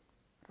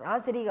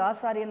 ராஜரீக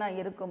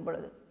ஆசாரியனாக இருக்கும்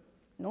பொழுது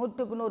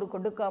 100க்கு 100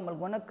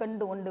 கொடுக்காமல்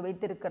உனக்கண்டு ஒன்று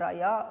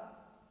வைத்திருக்கிறாயா?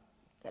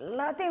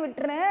 எல்லாத்தையும்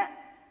விட்டுறேன்,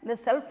 இந்த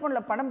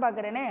செல்ஃபோனில் படம்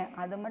பார்க்குறேனே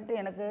அது மட்டும்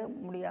எனக்கு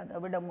முடியாது,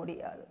 விட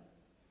முடியாது.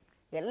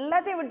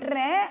 எல்லாத்தையும்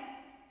விட்டுறேன்,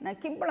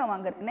 நான் கிம்பளம்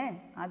வாங்குறேனே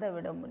அதை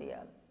விட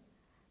முடியாது.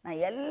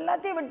 நான்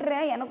எல்லாத்தையும்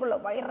விட்டுறேன், எனக்குள்ள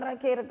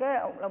வைராக்கி இருக்க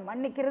அவங்கள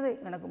மன்னிக்கிறது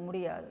எனக்கு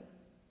முடியாது.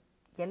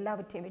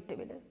 எல்லாவற்றையும் விட்டு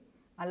விடு.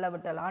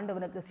 அல்லாவிட்டால்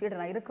ஆண்டவனுக்கு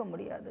சீடனாக இருக்க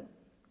முடியாது.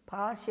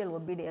 Partial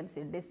obedience,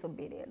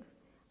 disobedience.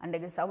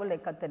 அன்றைக்கு சவுலை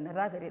கர்த்தர்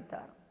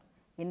நிராகரித்தார்.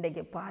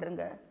 இன்றைக்கு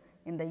பாருங்க,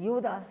 இந்த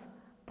யூதாஸ்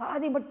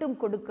பாதி மட்டும்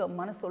கொடுக்க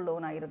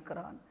மனசுள்ளவனாக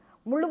இருக்கிறான்,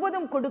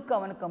 முழுவதும் கொடுக்க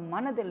அவனுக்கு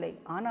மனதில்லை.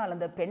 ஆனால்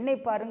அந்த பெண்ணை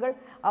பாருங்கள்,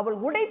 அவள்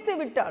உடைத்து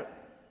விட்டாள்,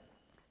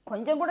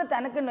 கொஞ்சம் கூட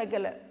தனக்குன்னு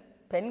வைக்கல.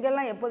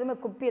 பெண்கள்லாம் எப்போதுமே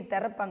குப்பியை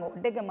திறப்பாங்க,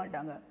 உடைக்க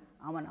மாட்டாங்க.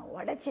 அவனை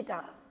உடைச்சிட்டா,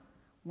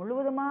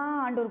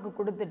 முழுவதுமாக ஆண்டவருக்கு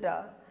கொடுத்துட்டா.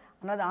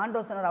 அதனால்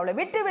ஆண்டவர் சொன்னார், அவளை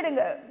விட்டு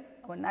விடுங்க,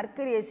 அவன்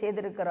நற்கிரியை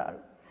செய்திருக்கிறாள்.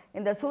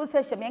 இந்த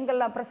சுவிசேஷம்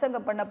எங்கெல்லாம்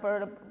பிரசங்கம்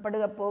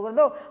பண்ணப்படுக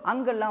போகிறதோ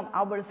அங்கெல்லாம்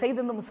அவள்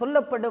செய்ததும்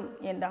சொல்லப்படும்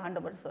என்று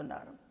ஆண்டவர்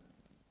சொன்னார்.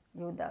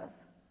 யூதாஸ்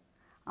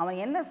அவன்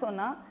என்ன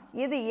சொன்னான்?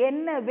 இது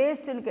என்ன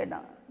வேஸ்ட்டுன்னு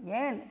கேட்டான்.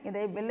 ஏன்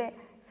இதை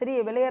சிறிய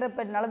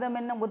விலையேறப்பெண் நலதம்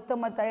என்ன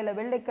உத்தம தைல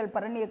வெள்ளைக்கல்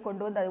பரணியை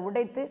கொண்டு வந்து அதை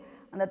உடைத்து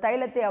அந்த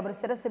தைலத்தை அவர்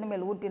சிரசின்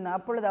மேல் ஊற்றினார்.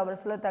 அப்பொழுது அவர்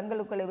சிலர்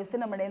தங்களுக்குள்ளே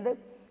விசனமடைந்து,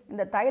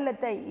 இந்த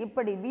தைலத்தை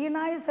இப்படி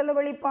வீணாய்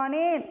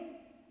செலவழிப்பானேன்?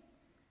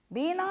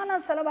 வீணான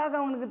செலவாக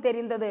அவனுக்கு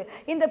தெரிந்தது.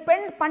 இந்த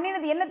பெண்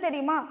பண்ணினது என்ன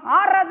தெரியுமா?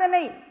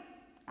 ஆராதனை,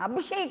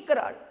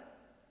 அபிஷேகிக்கிறாள்.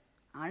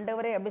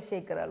 ஆண்டவரே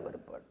அபிஷேகிக்கிறாள். ஒரு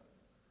பெண்,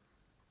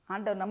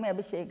 ஆண்டவர் நம்மை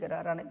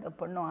அபிஷேகிக்கிறார். ஆனால் இந்த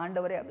பெண்ணும்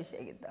ஆண்டவரே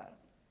அபிஷேகித்தாள்.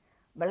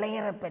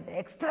 விலையேறப்பெற்ற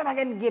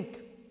எக்ஸ்ட்ராவகன்ட் கிஃப்ட்,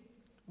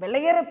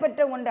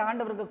 விலையேறப்பெற்ற ஒன்றை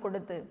ஆண்டவருக்கு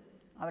கொடுத்து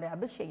அவரை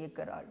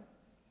அபிஷேகிக்கிறாள்.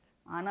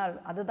 ஆனால்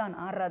அதுதான்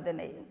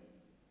ஆராதனை.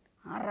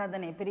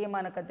 ஆராதனை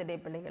பிரியமான கர்த்தருடைய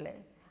பிள்ளைகளே.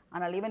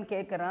 ஆனால் இவன்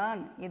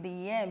கேட்கிறான், இது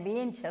ஏன்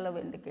வீண் செலவு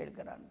என்று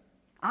கேட்கிறான்.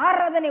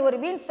 ஆராதனை ஒரு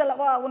வீண்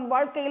செலவா உன்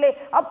வாழ்க்கையிலே?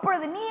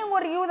 அப்பொழுது நீ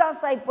ஒரு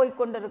யூதாசாய் போய்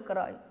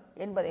கொண்டிருக்கிறாய்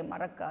என்பதை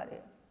மறக்காதே.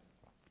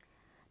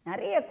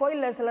 நிறைய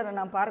கோயிலில் சிலரை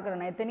நான்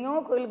பார்க்குறேன், எத்தனையோ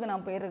கோயிலுக்கு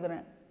நான்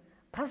போயிருக்கிறேன்.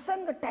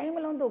 பிரசங்க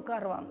டைமில் வந்து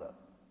உட்காருவாங்க,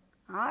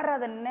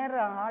 ஆராதனை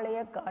நேரம்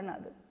ஆளையே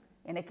காணாது.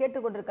 என்னை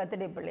கேட்டுக்கொண்டிருக்க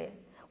கர்த்தருடைய பிள்ளையே,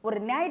 ஒரு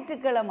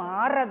ஞாயிற்றுக்கிழமை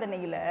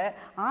ஆராதனையில்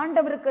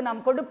ஆண்டவருக்கு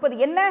நாம் கொடுப்பது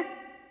என்ன?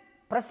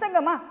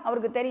 பிரசங்கமா?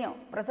 அவருக்கு தெரியும்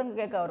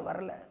பிரசங்கம் கேட்க அவர்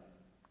வரல.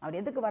 அவர்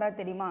எதுக்கு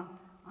வராது தெரியுமா?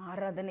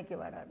 ஆராதனைக்கு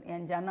வரார்.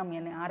 என் ஜனம்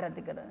என்னை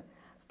ஆராதிக்கிறது.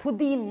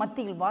 ஸ்துதியின்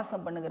மத்தியில்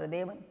வாசம் பண்ணுகிற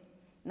தேவன்.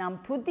 நாம்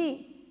துதி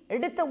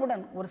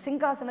எடுத்தவுடன் ஒரு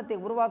சிங்காசனத்தை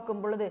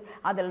உருவாக்கும் பொழுது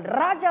அதில்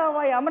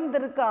ராஜாவாய்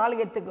அமர்ந்திருக்க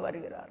ஆலயத்துக்கு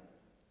வருகிறார்.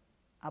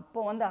 அப்போ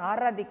வந்து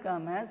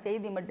ஆராதிக்காம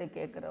செய்தி மட்டும்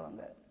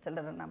கேட்குறவங்க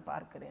சிலரை நான்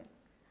பார்க்கிறேன்.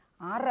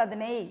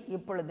 ஆராதனை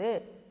இப்பொழுது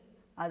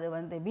அது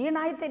வந்து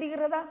வீணாய்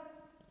தெரிகிறதா?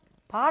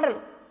 பாடல்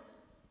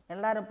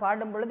எல்லாரும்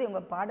பாடும் பொழுது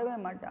இவங்க பாடவே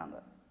மாட்டாங்க.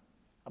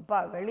 அப்பா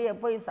வெளியே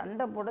போய்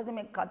சண்டை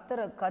போடச்சுமே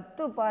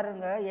கத்து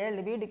பாருங்க,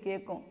 7 வீடு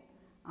கேட்கும்.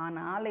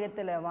 ஆனால்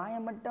ஆலயத்தில் வாயை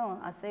மட்டும்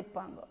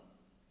அசைப்பாங்க.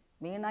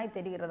 வீணாய்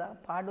தெரிகிறதா?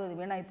 பாடுவது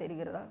வீணாய்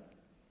தெரிகிறதா?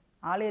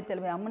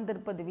 ஆலயத்தில் போய்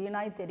அமர்ந்திருப்பது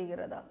வீணாய்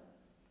தெரிகிறதா?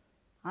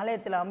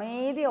 ஆலயத்தில்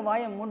அமைதியாக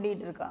வாயை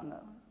மூண்டிகிட்டு இருக்காங்க.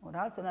 ஒரு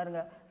ஆள்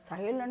சொன்னாருங்க,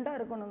 சைலண்டாக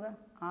இருக்கணுங்க,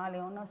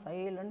 ஆலயம்னா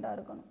சைலண்டாக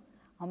இருக்கணும்,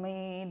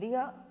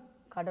 அமைதியாக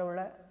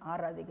கடவுளை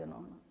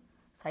ஆராதிக்கணும்னு.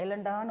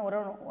 சைலண்டான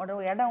ஒரு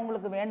இடம்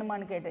உங்களுக்கு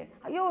வேணுமான்னு கேட்டேன்.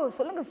 ஐயோ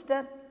சொல்லுங்கள்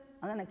சிஸ்டர்,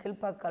 அதான் நான்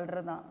கில்பாக்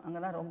கல்றது தான், அங்கே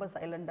தான் ரொம்ப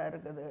சைலண்டாக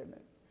இருக்குது,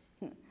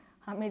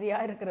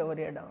 அமைதியாக இருக்கிற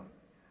ஒரு இடம்.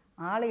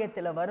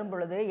 ஆலயத்தில் வரும்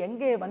பொழுது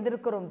எங்கே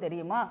வந்திருக்கிறோம்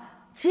தெரியுமா?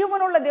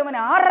 ஜீவனுள்ள தேவனை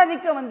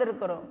ஆராதிக்க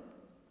வந்திருக்கிறோம்,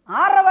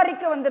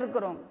 ஆரவாரிக்க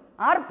வந்திருக்கிறோம்,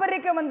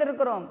 ஆர்ப்பரிக்க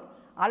வந்திருக்கிறோம்.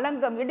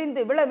 அலங்கம்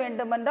இடிந்து விழ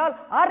வேண்டும் என்றால்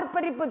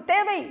ஆர்ப்பரிப்பு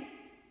தேவை.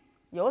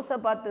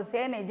 யோசபாத்து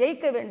சேனை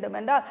ஜெயிக்க வேண்டும்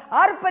என்றால்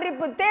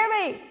ஆர்ப்பரிப்பு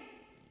தேவை.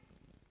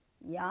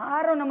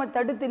 யாரும் நம்ம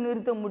தடுத்து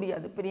நிறுத்த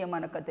முடியாது.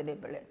 பிரியமான கர்த்தருடைய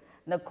பிள்ளை,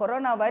 இந்த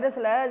கொரோனா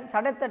வைரஸில்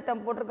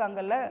சடத்தட்டம்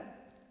போட்டிருக்காங்கல்ல,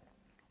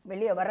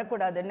 வெளியே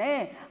வரக்கூடாதுன்னு.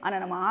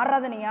 ஆனால் நம்ம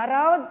ஆராதனை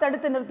யாராவது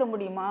தடுத்து நிறுத்த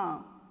முடியுமா?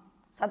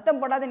 சத்தம்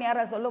போடாதுன்னு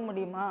யாராவது சொல்ல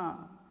முடியுமா?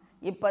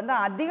 இப்போ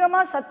தான்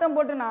அதிகமாக சத்தம்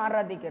போட்டு நான்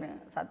ஆராதிக்கிறேன்,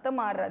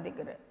 சத்தமாக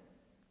ஆராதிக்கிறேன்.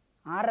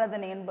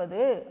 ஆராதனை என்பது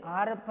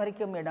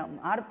ஆர்ப்பரிக்கும் இடம்.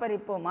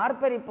 ஆர்ப்பரிப்போம்,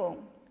 ஆர்ப்பரிப்போம்,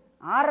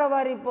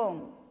 ஆரவாரிப்போம்,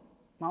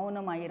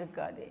 மௌனமாக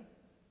இருக்காதே.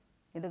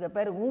 இதுக்கு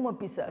பேர் ஊம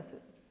பிசாசு.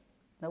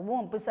 இந்த ஊம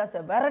பிசாசை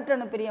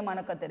விரட்டணும். பிரியமான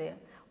கர்த்தரே,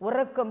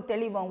 உறக்கம்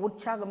தெளிவோம்,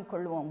 உற்சாகம்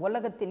கொள்வோம்,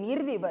 உலகத்தின்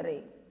இறுதி வரை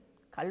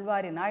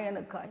கல்வாரி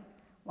நாயனுக்காய்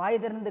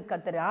வாய் திறந்து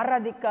கர்த்தரை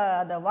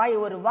ஆராதிக்காத வாய்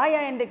ஒரு வாயா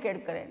என்று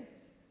கேட்கிறேன்.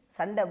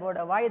 சண்டை போட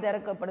வாய்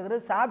திறக்கப்படுகிறது,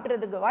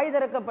 சாப்பிட்றதுக்கு வாய்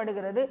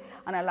திறக்கப்படுகிறது,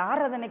 ஆனால்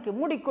ஆராதனைக்கு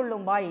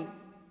மூடிக்கொள்ளும் வாய்.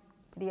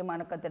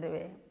 பிரியமான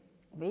கர்த்தரே,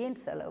 வீண்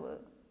செலவு.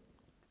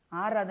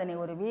 ஆராதனை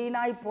ஒரு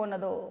வீணாய்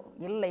போனதோ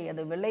இல்லை,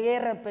 அது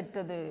விலையேற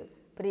பெற்றது.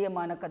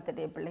 பிரியமான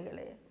கர்த்தருடைய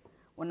பிள்ளைகளே,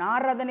 உன்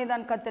ஆராதனை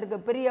தான் கர்த்தருக்கு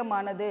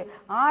பிரியமானது.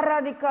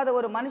 ஆராதிக்காத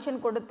ஒரு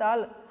மனுஷன்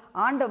கொடுத்தால்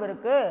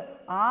ஆண்டவருக்கு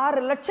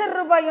 6 லட்சம்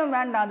ரூபாயும்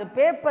வேண்டாம், அது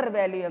பேப்பர்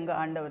வேல்யூ எங்கள்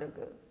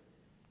ஆண்டவருக்கு.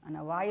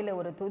 ஆனால் வாயில்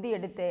ஒரு துதி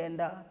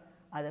எடுத்தேன்டா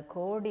அது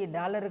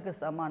 $1,000,000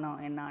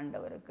 சமானம் என்ன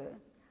ஆண்டவருக்கு.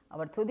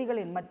 அவர்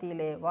துதிகளின்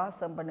மத்தியிலே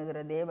வாசம் பண்ணுகிற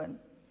தேவன்.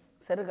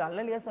 சருக்கு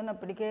அல்லலியா சொன்னால்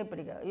பிடிக்கவே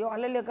பிடிக்காது. ஐயோ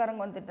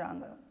அல்லலியாக்காரங்க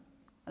வந்துட்டாங்க,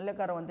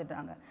 அல்லக்காரன்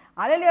வந்துட்டாங்க.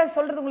 அல்லலியா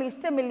சொல்கிறது உங்களுக்கு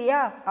இஷ்டம்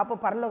இல்லையா? அப்போ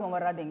பரலோகம்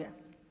வராதிங்க,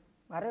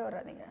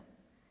 வராதிங்க.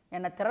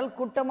 என்னை திரள்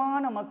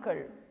கூட்டமான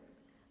மக்கள்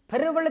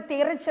பெருவெளுத்து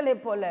இறைச்சலை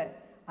போல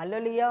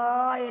அல்லலியா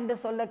என்று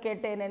சொல்ல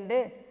கேட்டேன் என்று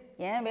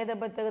ஏன் வேத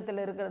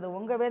புத்தகத்தில் இருக்கிறது?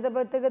 உங்கள் வேத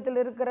புத்தகத்தில்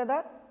இருக்கிறதா?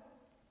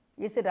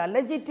 Is it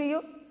allergy to you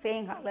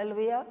saying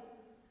அல்லலுயா?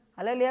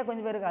 அல்லலியா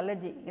கொஞ்சம் பேருக்கு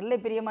அலர்ஜி இல்லை.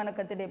 பிரியமான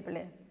கர்த்தருடைய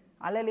பிள்ளை,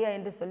 அல்லலியா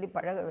என்று சொல்லி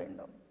பழக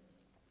வேண்டும்.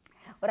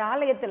 ஒரு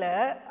ஆலயத்தில்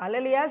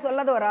அல்லலியா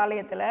சொல்லாத ஒரு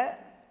ஆலயத்தில்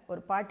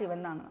ஒரு பாட்டி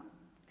வந்தாங்களாம்.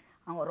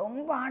 அவங்க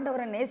ரொம்ப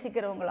ஆண்டவரை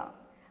நேசிக்கிறவங்களாம்.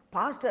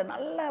 பாஸ்டர்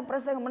நல்லா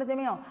பிரசங்கம் பண்ண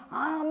சமயம்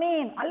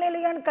ஆமீன்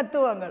அல்லலியான்னு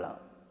கத்துவாங்களாம்.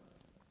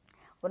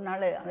 ஒரு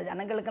நாள் அந்த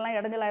ஜனங்களுக்கெல்லாம்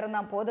இடைஞ்சலாக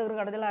இருந்தான்,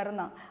 போதகருக்கு இடைஞ்சலாக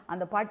இருந்தான்.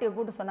 அந்த பாட்டியை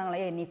கூப்பிட்டு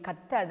சொன்னாங்களே, நீ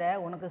கத்தாத,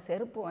 உனக்கு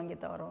செருப்பு வாங்கி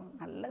தரோம்,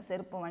 நல்ல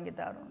செருப்பு வாங்கி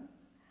தரோம்.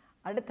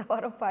 அடுத்த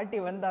வாரம் பாட்டி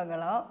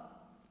வந்தாங்களாம்.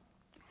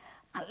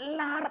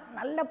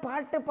 நல்ல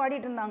பாட்டு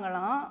பாடிட்டு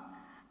இருந்தாங்களாம்,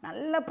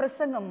 நல்ல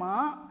பிரசங்கம்மா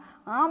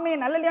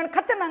ஆமீன் அல்லலியான்னு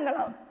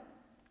கத்துனாங்களாம்.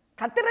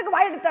 கத்துறதுக்கு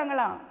வாய்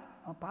எடுத்தாங்களாம்.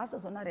 அவன்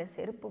பாஸ்டர் சொன்னாரே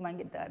செருப்பு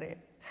வாங்கித்தாரு,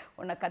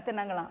 உன்னை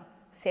கத்துனாங்களாம்.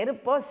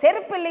 செருப்போ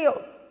செருப்பு இல்லையோ,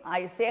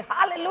 ஐ சே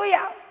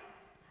ஹalleluya,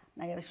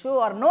 நான் ஷூ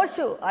ஆர் நோ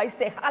ஷூ, ஐ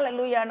சே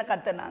ஹalleluyaன்னு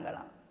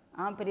கத்துனாங்களாம்.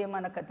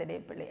 பிரியமான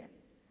கர்த்தருடைய பிள்ளையே,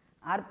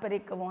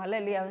 ஆர்ப்பரிக்கவும்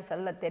அல்லலியாவும்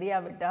சொல்ல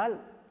தெரியாவிட்டால்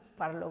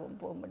பரலோகம்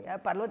போக முடியாது,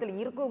 பரலோகத்தில்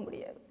இருக்கவும்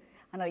முடியாது.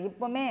 ஆனால்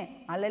இப்போவுமே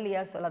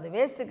அல்லலியா சொல்லாது,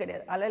 வேஸ்ட்டு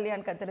கிடையாது.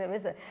 அல்லலியான்னு கத்துற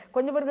வேஸ்ட்.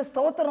 கொஞ்சம் பேருக்கு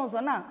ஸ்தோத்திரம்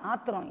சொன்னால்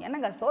ஆத்திரம்,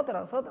 என்னங்க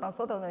ஸ்தோத்திரம் ஸ்தோத்திரம்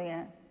ஸ்தோத்திரம் சொன்னீங்க.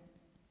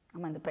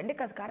 ஆமாம், இந்த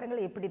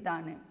பெண்டகாஸ்காரங்களே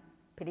இப்படித்தானு.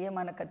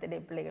 பிரியமான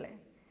கர்த்தருடைய பிள்ளைகளே,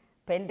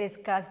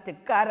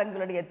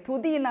 பெண்டகாஸ்டுக்காரங்களுடைய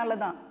துதியினால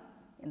தான்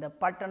இந்த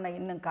பட்டணம்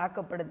இன்னும்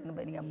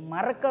காக்கப்படுதுன்னு நீங்கள்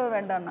மறக்க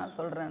வேண்டாம். நான்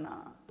சொல்கிறேன்னா,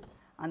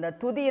 அந்த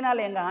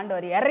துதியினால் எங்கள்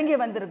ஆண்டவர் இறங்கி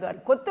வந்திருக்கார்.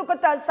 கொத்து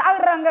கொத்தா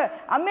சாகுறாங்க,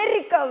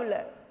 அமெரிக்காவில்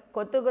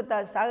கொத்து கொத்தா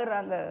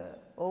சாகுறாங்க,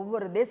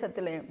 ஒவ்வொரு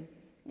தேசத்துலேயும்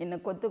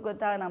இன்னும் கொத்து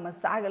கொத்தா நம்ம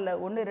சாகலை,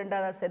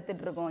 1-2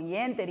 செத்துட்ருக்கோம்.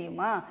 ஏன்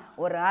தெரியுமா?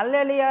 ஒரு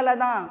அல்லலியால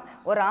தான்,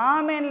 ஒரு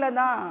ஆமேனில்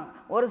தான்,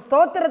 ஒரு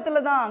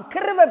ஸ்தோத்திரத்தில் தான்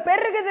கிருபை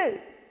பெருகுது.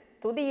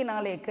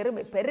 துதியினாலே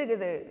கிருபை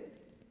பெருகுது.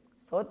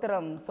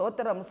 ஸ்தோத்திரம்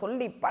ஸ்தோத்திரம்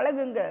சொல்லி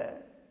பழகுங்க.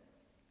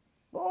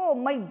 ஓ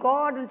மை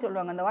காட்னு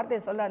சொல்லுவாங்க, அந்த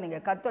வார்த்தையை சொல்லாதீங்க.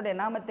 கர்த்தருடைய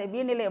நாமத்தை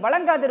வீணிலே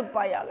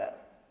வழங்காதிருப்பாயாக.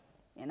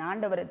 என்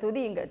ஆண்டவரை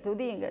துதியுங்க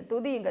துதியுங்க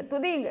துதியுங்க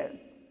துதியுங்க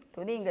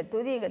துதியுங்க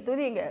துதியுங்க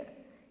துதியுங்க.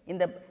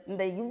 இந்த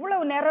இந்த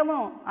இவ்வளவு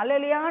நேரமும்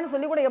அல்லலியான்னு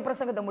சொல்லி கூட என்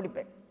பிரசங்கத்தை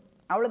முடிப்பேன்.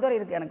 அவ்வளோ தூரம்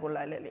இருக்குது எனக்குள்ள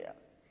அல்லலியா.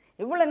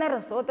 இவ்வளோ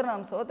நேரம்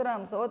சோத்திரம்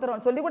சோத்திரம்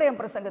சோத்திரம் சொல்லி கூட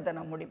என் பிரசங்கத்தை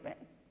நான் முடிப்பேன்.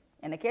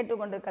 என்னை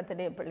கேட்டுக்கொண்டு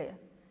கர்த்தருடைய பிள்ளைய,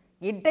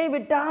 இடை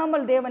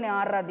விட்டாமல் தேவனை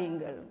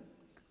ஆராதியுங்கள்.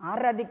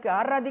 ஆராதிக்க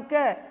ஆராதிக்க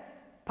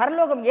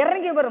பரலோகம்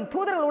இறங்கி வரும்.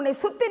 தூதர்கள் உன்னை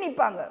சுற்றி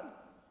நிற்பாங்க.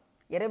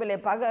 இரவிலே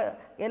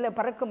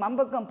பறக்கும்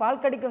அம்புக்கும்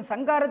பால் கடிக்கும்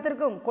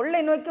சங்காரத்திற்கும்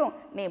கொள்ளை நோய்க்கும்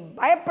நீ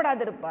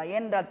பயப்படாதிருப்பா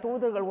என்றால்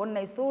தூதர்கள்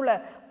உன்னை சூழ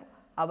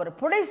அவர்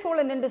புடை சூழ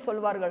நின்று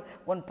சொல்வார்கள்,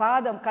 உன்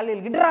பாதம்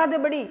கல்லில்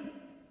இடராதபடி,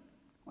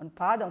 உன்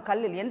பாதம்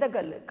கல்லில், எந்த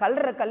கல்,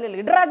 கல்ற கல்லில்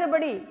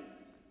இடராதபடி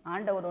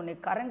ஆண்டவர் உன்னை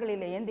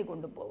கரங்களில் ஏந்தி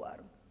கொண்டு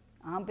போவார்.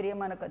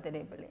 பிரியமான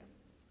கர்த்தருடைய பிள்ளையே,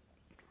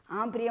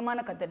 பிரியமான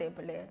கர்த்தருடைய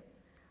பிள்ளையே,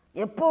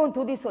 எப்பவும்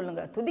துதி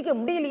சொல்லுங்க. துதிக்க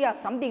முடியலையா?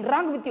 Something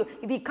wrong with you.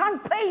 If you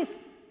can't price,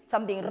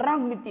 something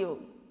wrong with you.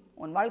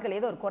 உன் வாழ்க்கையில்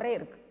ஏதோ ஒரு குறை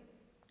இருக்கு.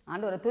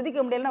 ஆண்டவரை துதிக்க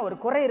முடியலன்னா ஒரு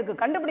குறை இருக்கு.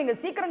 கண்டுபிடிங்க,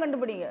 சீக்கிரம்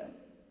கண்டுபிடிங்க.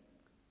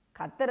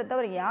 கர்த்தரை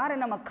தவிர யாரை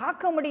நம்ம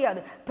காக்க முடியாது.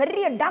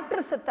 பெரிய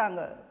டாக்டர்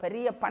செத்தாங்க,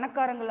 பெரிய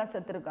பணக்காரங்கள்லாம்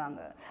செத்துருக்காங்க,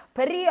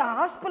 பெரிய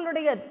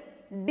ஹாஸ்பிட்டலுடைய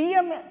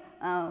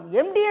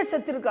எம்டிஎஸ்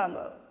செத்துருக்காங்க,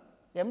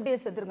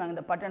 எம்டிஎஸ் செத்துருக்காங்க.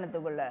 இந்த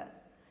பட்டணத்துக்குள்ள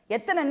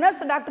எத்தனை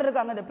நர்ஸ் டாக்டர்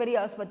இருக்காங்க இந்த பெரிய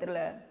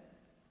ஆஸ்பத்திரியில்.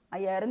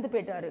 ஐயா இறந்து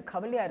போயிட்டாரு,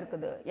 கவலையாக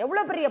இருக்குது.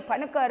 எவ்வளோ பெரிய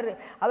பணக்காரரு,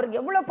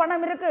 அவருக்கு எவ்வளோ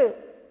பணம் இருக்குது,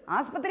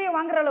 ஆஸ்பத்திரியை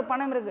வாங்குற அளவு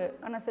பணம் இருக்குது,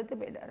 ஆனால் செத்து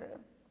போயிட்டாரு.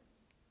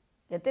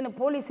 எத்தனை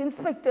போலீஸ்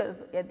இன்ஸ்பெக்டர்ஸ்,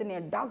 எத்தனை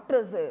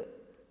டாக்டர்ஸு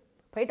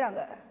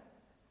போயிட்டாங்க.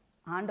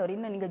 ஆண்டவர்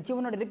இன்னும் நீங்கள்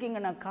ஜீவனோடு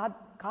இருக்கீங்கன்னா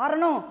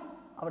காரணம்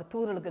அவர்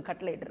தூதர்களுக்கு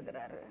கட்டளையிட்டு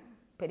இருக்கிறாரு.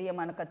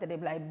 பெரியமான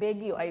கர்த்தருடைய,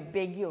 ஐ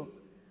பெக் you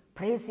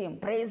praise him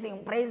praise him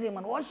praise him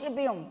and worship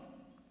him.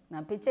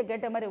 நான் பிச்சை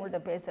கேட்ட மாதிரி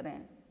உங்கள்கிட்ட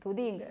பேசுகிறேன்.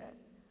 துதியுங்க,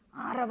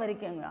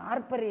 ஆரவரிக்கங்க,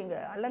 ஆர்ப்பரியுங்க,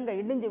 அல்லங்க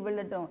இடிஞ்சு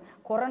விழட்டும்,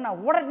 கொரோனா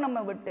ஓடட்டு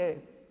நம்ம விட்டு.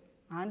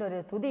 ஆண்டவரை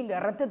துதிங்க,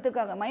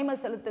 ரத்தத்துக்காக மகிமை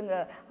செலுத்துங்க,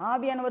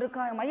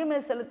 ஆவியானவருக்காக மகிமை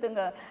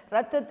செலுத்துங்க.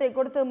 ரத்தத்தை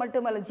கொடுத்து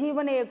மட்டுமல்ல,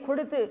 ஜீவனையை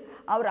கொடுத்து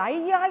அவர்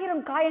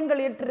 5000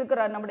 காயங்கள்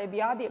ஏற்றிருக்கிறார் நம்முடைய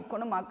வியாதியை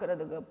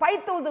குணமாக்குறதுக்கு.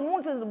 5000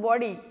 wounds in the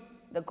body.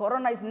 The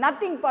corona is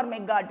nothing for my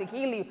God to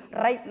heal you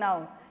right now.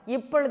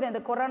 இப்பொழுது இந்த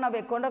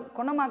கொரோனாவை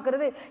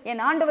குணமாக்குறது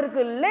என்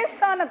ஆண்டவருக்கு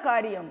லேசான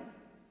காரியம்.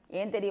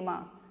 ஏன் தெரியுமா?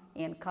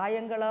 என்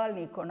காயங்களால்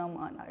நீ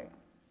குணமானாய்.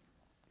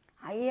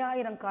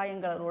 5000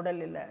 காயங்கள்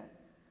உடல் இல்லை,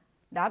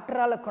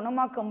 டாக்டரால்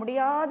குணமாக்க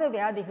முடியாத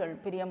வியாதிகள்.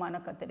 பிரியமான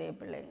கர்த்தருடைய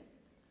பிள்ளை,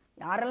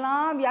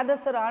 யாரெல்லாம்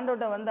வியாதஸ்தர்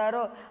ஆண்டோட்ட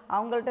வந்தாரோ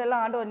அவங்கள்ட்ட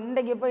எல்லாம் ஆண்டவர்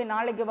இன்றைக்கு போய்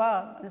நாளைக்கு வா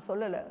அப்படின்னு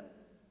சொல்லலை.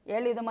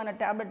 7 விதமான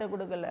டேப்லெட்டை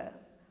கொடுக்கல,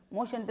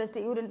 motion test,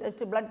 urine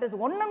test, blood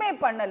test ஒன்றுமே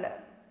பண்ணலை.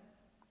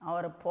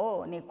 அவர் போ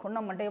நீ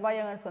குணம்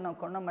அடைவாயங்கன்னு சொன்ன,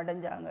 குணம்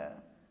அடைஞ்சாங்க.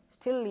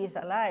 Still is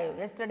alive,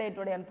 yesterday,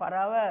 today and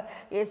forever.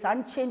 Is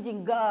unchanging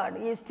God.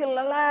 He is still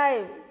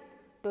alive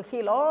to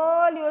heal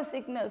all your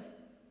sickness.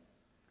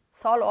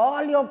 Solve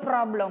all your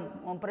problem.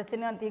 உன்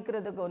பிரச்சனையெல்லாம்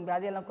தீர்க்கிறதுக்கு, உன்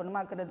வியாதியெல்லாம்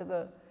குணமாக்குறதுக்கு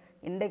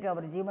இன்றைக்கு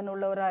அவர் ஜீவன்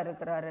உள்ளவராக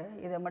இருக்கிறாரு.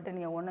 இதை மட்டும்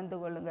நீங்கள் உணர்ந்து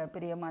கொள்ளுங்க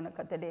பிரியமான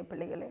கர்த்தருடைய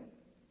பிள்ளைகளே.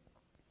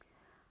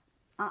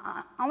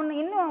 அவன்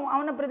இன்னும்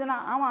அவனை பிரச்சனை,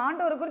 அவன்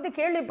ஆண்டவரை குறித்து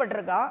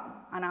கேள்விப்பட்டிருக்கான்,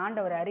 ஆனால்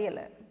ஆண்டவர்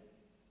அறியலை.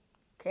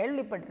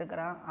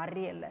 கேள்விப்பட்டிருக்கிறான்,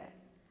 அறியலை.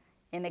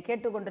 என்னை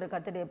கேட்டுக்கொண்டிருக்க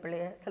கர்த்தருடைய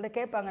பிள்ளைய சில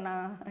கேட்பாங்க.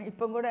 நான்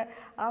இப்போ கூட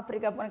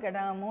ஆப்பிரிக்கா போன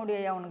கேட்டாங்க, மோடி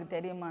ஐயா உனக்கு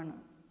தெரியுமான்னு.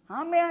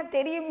 ஆமையா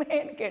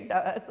தெரியுமேன்னு கேட்டா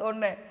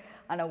சொன்னேன்.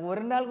 ஆனால்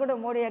ஒரு நாள் கூட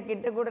மோடியா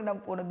கிட்ட கூட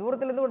நான் போன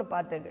தூரத்துலேருந்து கூட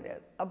பார்த்தது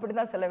கிடையாது. அப்படி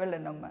தான் செலவில்லை.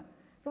 நம்ம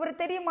இவரை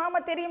தெரியுமா,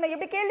 ஆமாம் தெரியுமா,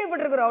 எப்படி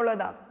கேள்விப்பட்டிருக்கிறோம்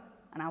அவ்வளோதான்.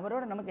 ஆனால்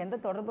அவரோட நமக்கு எந்த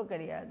தொடர்பும்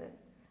கிடையாது.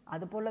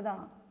 அது போல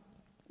தான்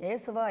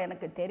இயேசுவா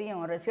எனக்கு தெரியும்,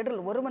 ஒரு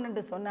சீடரில் ஒருவன்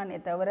என்று சொன்னானே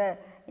தவிர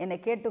என்னை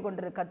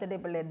கேட்டுக்கொண்டிருக்க கர்த்தருடைய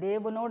பிள்ளை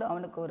தேவனோடு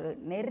அவனுக்கு ஒரு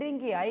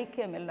நெருங்கி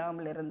ஐக்கியம்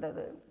இல்லாமல்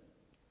இருந்தது.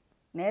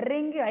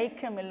 நெருங்கி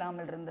ஐக்கியம்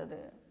இல்லாமல் இருந்தது.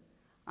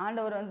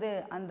 ஆண்டவர்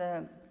அந்த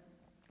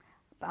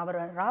அவர்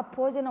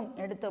ராப்போஜனம்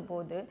எடுத்த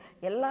போது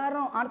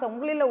எல்லாரும் அடுத்த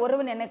உங்களில்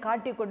ஒருவன் என்னை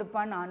காட்டி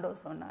கொடுப்பான்னு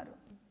ஆண்டவர் சொன்னார்.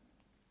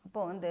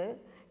 அப்போ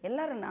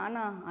எல்லாரும்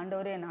நானா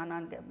ஆண்டவரே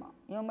நானான்னு கேட்பான்.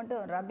 இவன்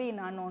மட்டும் ரபி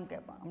நானோன்னு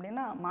கேட்பான்.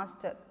 அப்படின்னா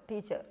மாஸ்டர்,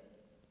 டீச்சர்.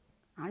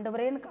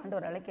 ஆண்டவரேன்னு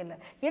ஆண்டவர் அழைக்கல.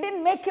 He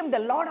didn't make him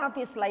the Lord of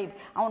his life.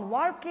 அவன்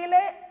வாழ்க்கையில்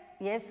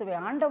இயேசுவை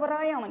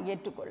ஆண்டவராய் அவன்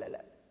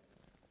ஏற்றுக்கொள்ளலை,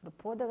 ஒரு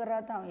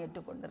போதகராக தான் அவன்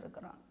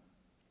ஏற்றுக்கொண்டிருக்கிறான்.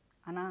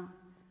 ஆனால்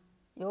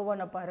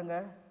யோவானை பாருங்க,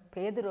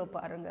 பேதுருவை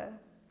பாருங்க,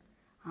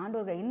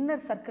 ஆண்டவர்கள்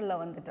இன்னர்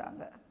சர்க்கிளில்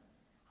வந்துட்டாங்க,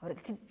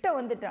 அவருக்கு கிட்ட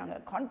வந்துட்டாங்க,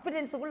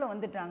 கான்ஃபிடென்ஸுக்குள்ளே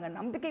வந்துட்டாங்க,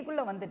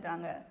 நம்பிக்கைக்குள்ளே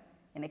வந்துட்டாங்க.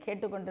 என்னை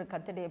கேட்டுக்கொண்டு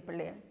கர்த்தருடைய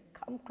பிள்ளைய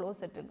கம்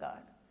க்ளோசர் டு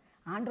காட்.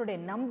 ஆண்டவருடைய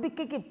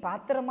நம்பிக்கைக்கு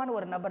பாத்திரமான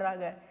ஒரு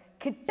நபராக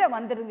கிட்ட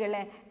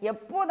வந்துருங்களேன்.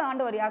 எப்போது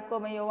ஆண்டவர்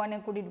யாக்கோபையும்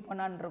யோவானையும் கூட்டிகிட்டு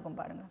போனான்னு இருக்கும்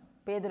பாருங்க,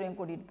 பேதுருவையும்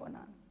கூட்டிகிட்டு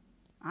போனான்.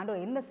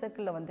 ஆண்டவர் இன்னர்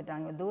சர்க்கிளில்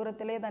வந்துட்டாங்க,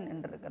 தூரத்திலே தான்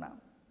நின்றுருக்கிறான்.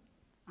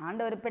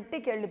 ஆண்டவர் பெட்டி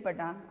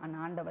கேள்விப்பட்டான்,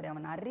 ஆனால் ஆண்டவரை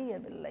அவன்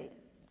அறியவில்லை.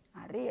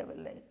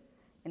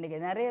 இன்றைக்கி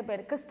நிறைய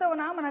பேர்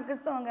கிறிஸ்தவன், ஆமாம் நான்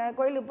கிறிஸ்தவங்க,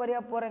 கோயிலுக்கு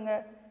போகிறேங்க,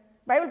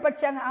 பைபிள்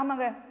படித்தாங்க,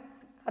 ஆமாங்க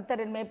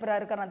கர்த்தரின் மேய்ப்பராக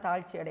இருக்க நான்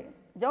தாழ்ச்சி அடையும்,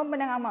 ஜெபம்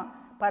பண்ணாங்க, ஆமாம்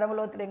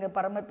பரமலோகத்தில் எங்கள்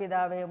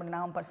பரமபிதாவே அப்படி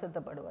நாம்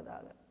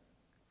பரிசுத்தப்படுவதாக.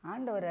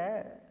 ஆண்டவரை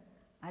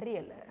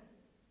அறியலை.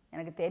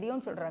 எனக்கு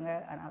தெரியும்னு சொல்கிறாங்க,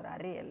 ஆனால் அவர்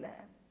அறியலை.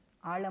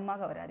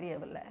 ஆழமாக அவர்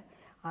அறியவில்லை.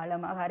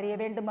 ஆழமாக அறிய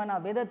வேண்டுமா,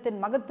 நான்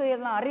வேதத்தின்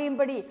மகத்துவம்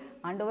அறியும்படி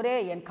ஆண்டவரே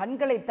என்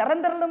கண்களை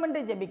திறந்தரலும்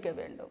என்று ஜெபிக்க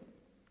வேண்டும்.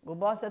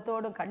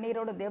 உபவாசத்தோடும்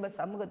கண்ணீரோடும் தேவ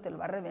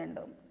சமூகத்தில் வர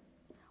வேண்டும்.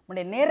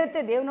 உன்னுடைய நேரத்தை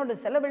தேவனோடு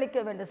செலவழிக்க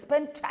வேண்டும்.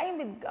 Spend time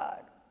with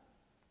God.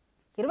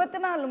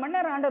 24 மணி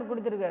நேரம் ஆண்டவர்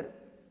கொடுத்துருக்காரு.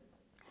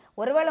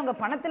 ஒருவேளை உங்கள்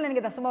பணத்தில்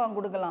நீங்கள் தசமபாகம்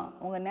கொடுக்கலாம்,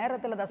 உங்கள்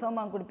நேரத்தில்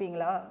தசமபாகம்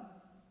கொடுப்பீங்களா?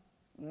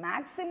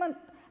 மேக்ஸிமம்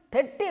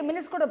 30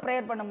 மினிட்ஸ் கூட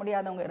ப்ரேயர் பண்ண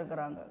முடியாதவங்க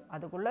இருக்கிறாங்க.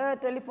 அதுக்குள்ளே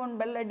டெலிஃபோன்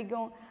பெல்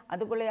அடிக்கும்,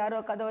 அதுக்குள்ளே யாரோ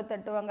கதவை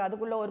தட்டுவாங்க,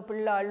 அதுக்குள்ளே ஒரு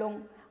பிள்ளை அழும்,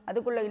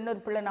 அதுக்குள்ளே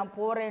இன்னொரு பிள்ளை நான்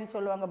போகிறேன்னு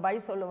சொல்லுவாங்க, பை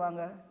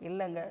சொல்லுவாங்க.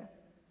 இல்லைங்க,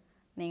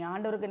 நீங்கள்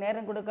ஆண்டவருக்கு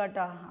நேரம்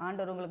கொடுக்காட்டா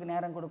ஆண்டவர் உங்களுக்கு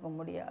நேரம் கொடுக்க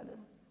முடியாது.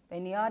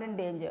 when you are in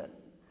danger,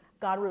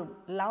 God will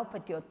laugh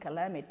at your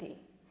calamity.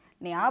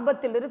 நீ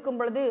ஆபத்தில் இருக்கும்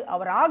பொழுது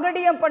அவர்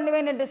ஆகடியம்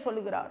பண்ணுவேன் என்று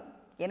சொல்லுகிறார்.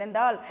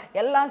 ஏனென்றால்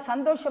எல்லாம்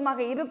சந்தோஷமாக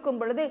இருக்கும்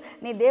பொழுது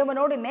நீ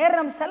தேவனோடு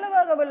நேரம்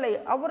செலவாகவில்லை,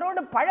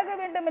 அவரோடு பழக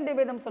வேண்டும் என்று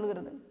வேதம்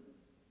சொல்கிறது.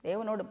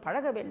 தேவனோடு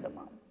பழக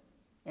வேண்டுமா?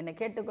 என்னை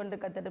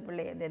கேட்டுக்கொண்டு கர்த்தருடைய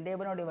பிள்ளையே,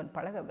 தேவனோடு இவன்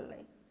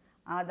பழகவில்லை.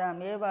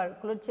 ஆதாம் ஏவாள்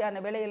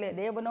குளிர்ச்சியான வேளையிலே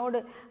தேவனோடு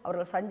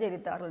அவர்கள்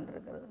சஞ்சரித்தார்கள் என்று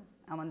இருக்கிறது.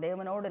 அவன்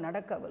தேவனோடு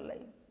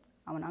நடக்கவில்லை.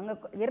 அவன் அங்கே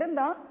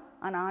இருந்தான்,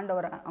 ஆனால்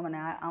ஆண்டவர்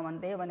அவன்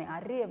தேவனை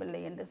அறியவில்லை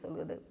என்று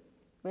சொல்கிறது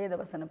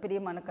வேதவசனம்.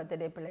 பிரியமான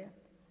கர்த்தருடைய பிள்ளை,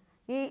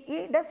 he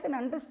doesn't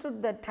understood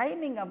the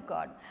timing of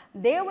God.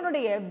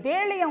 தேவனுடைய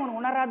வேலையை அவன்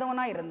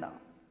உணராதவனாக இருந்தான்.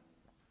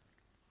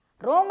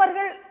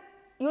 ரோமர்கள்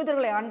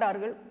யூதர்களை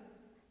ஆண்டார்கள்.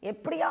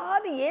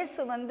 எப்படியாவது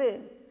இயேசு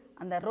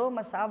அந்த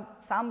ரோம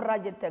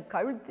சாம்ராஜ்யத்தை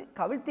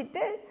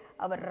கவிழ்த்திட்டு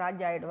அவர்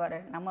ராஜா ஆகிடுவார்,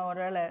 நம்ம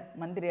ஒருவேளை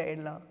மந்திரி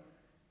ஆகிடலாம்.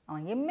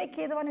 அவன்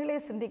எம்மைக்கு ஏதுவானிலே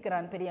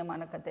சிந்திக்கிறான்.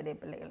 பிரியமான கர்த்தருடைய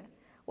பிள்ளைகளை,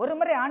 ஒரு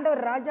முறை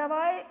ஆண்டவர்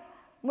ராஜாவாய்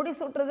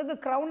முடிசூட்டுறதுக்கு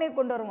க்ரௌனே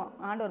கொண்டு வருவான்,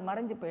 ஆண்டவர்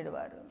மறைஞ்சு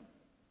போயிடுவார்.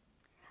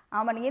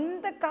 அவன்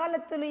எந்த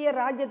காலத்திலேயே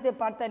ராஜ்யத்தை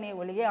பார்த்தானே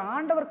ஒழிய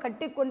ஆண்டவர்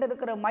கட்டி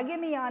கொண்டிருக்கிற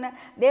மகிமையான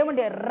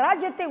தேவனுடைய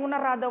ராஜ்யத்தை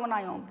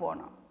உணராதவனாய் அவன்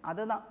போனான்.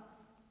 அதுதான்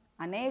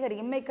அநேகர்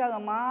இம்மைக்காக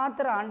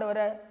மாத்திரம்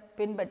ஆண்டவரை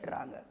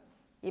பின்பற்றுறாங்க.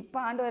 இப்போ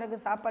ஆண்டவருக்கு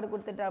சாப்பாடு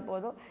கொடுத்துட்டா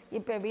போதும்,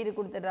 இப்போ வீடு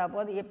கொடுத்துட்டா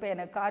போதும், இப்போ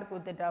எனக்கு கார்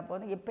கொடுத்துட்டா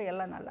போதும், இப்போ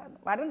எல்லாம் நல்லா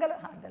இருக்கும். வருங்கள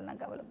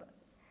அதெல்லாம் கவலைப்பட.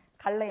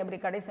 கல்லை எப்படி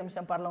கடைசி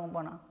நிமிஷம் பரலவும்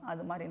போனான்,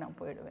 அது மாதிரி நான்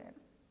போயிடுவேன்.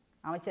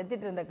 அவன்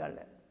செத்துட்டு இருந்த கல்,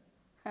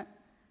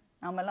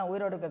 நம்மெல்லாம்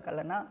உயிரோடு இருக்க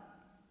கல்லைனா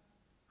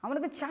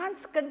அவனுக்கு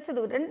சான்ஸ் கிடைச்சது,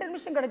 2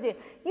 நிமிஷம் கிடைச்சி.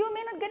 You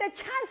may not get a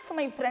chance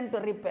my friend to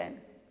repent.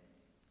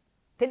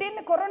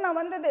 திடீர்னு கொரோனா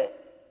வந்தது,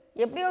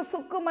 எப்படியோ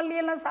சுக்கு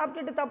மல்லியெல்லாம்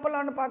சாப்பிட்டுட்டு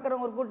தப்பலான்னு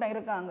பார்க்குறவங்க ஒரு கூட்டம்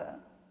இருக்காங்க.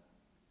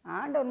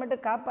 ஆண்டவர்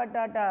மட்டும்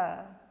காப்பாட்டாட்டா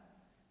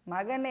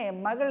மகனே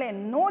மகளே,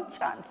 நோ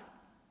சான்ஸ்.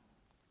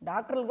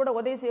 டாக்டர்கள் கூட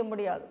உதவி செய்ய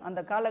முடியாது.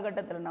 அந்த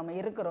காலகட்டத்தில் நம்ம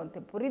இருக்கிறோம்,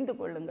 புரிந்து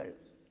கொள்ளுங்கள்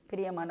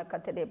பிரியமான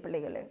கர்த்தருடைய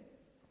பிள்ளைகளே.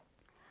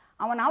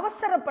 அவன்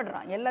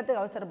அவசரப்படுறான்,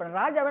 எல்லாத்துக்கும் அவசரப்படுறான்.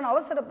 ராஜாவன்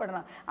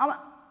அவசரப்படுறான்.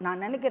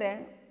 நான்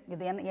நினைக்கிறேன்,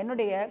 இது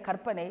என்னுடைய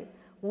கற்பனை,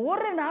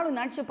 ஒரு நாளும்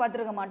நினச்சி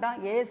பார்த்துருக்க மாட்டான்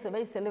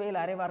இயேசுவை சிலுவையில்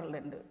அறைவார்கள்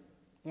என்று.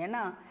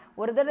 ஏன்னா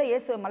ஒரு தடவை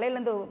இயேசு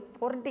மலையிலேருந்து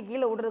புரட்டி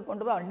கீழே விடுறது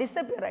கொண்டு போய் அவர்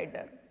டிஸப்பியர்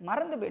ஆகிட்டார்,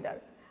 மறந்து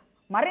போயிட்டார்,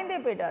 மறைந்தே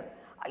போயிட்டார்.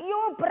 ஐயோ,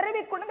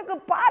 பிறவி குணனுக்கு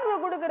பார்வை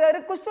கொடுக்குறாரு,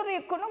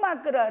 குஷ்டரோகியை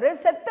குணமாக்குறாரு,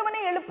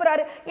 செத்தவனே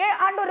எழுப்புறாரு. ஏன்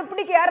ஆண்டவர்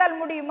பிடிக்க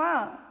யாரால் முடியுமா?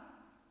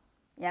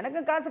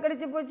 எனக்கும் காசு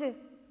கிடைச்சி போச்சு,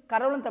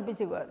 கடவுளும்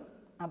தப்பிச்சுக்குவார்.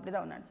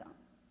 அப்படிதான் அவன் நினச்சான்.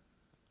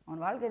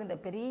 அவன் வாழ்க்கை இருந்த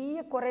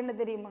பெரிய குறைன்னு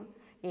தெரியுமா?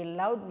 he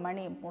loved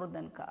money more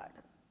than God.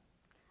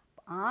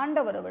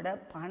 ஆண்டவரை விட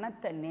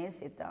பணத்தை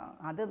நேசித்தான்.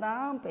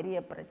 அதுதான் பெரிய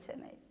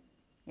பிரச்சனை.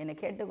 என்னை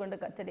கேட்டுக்கொண்டு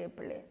கர்த்தருடைய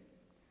பிள்ளை,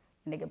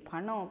 இன்றைக்கி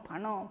பணம்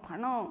பணம்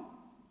பணம்.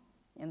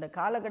 இந்த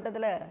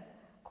காலகட்டத்தில்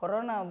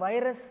கொரோனா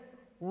வைரஸ்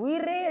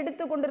உயிரே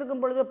எடுத்து கொண்டு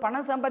இருக்கும் பொழுது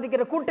பணம்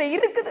சம்பாதிக்கிற கூட்டம்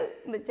இருக்குது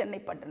இந்த சென்னை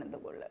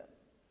பட்டணத்துக்குள்ள.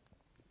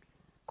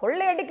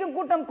 கொள்ளையடிக்கும்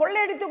கூட்டம்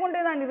கொள்ளையடித்து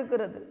கொண்டே தான்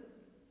இருக்கிறது,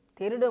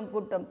 திருடும்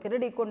கூட்டம்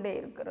திருடிக்கொண்டே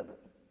இருக்கிறது.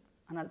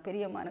 ஆனால்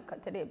பிரியமான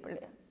கர்த்தருடைய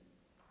பிள்ளை,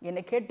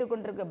 என்னை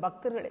கேட்டுக்கொண்டிருக்க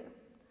பக்தர்களே,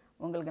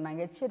 உங்களுக்கு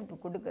நான் எச்சரிப்பு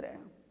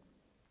கொடுக்குறேன்.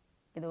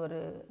 இது ஒரு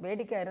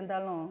வேடிக்கையாக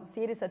இருந்தாலும்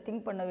சீரியஸாக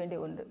திங்க் பண்ண வேண்டிய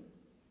ஒன்று.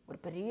 ஒரு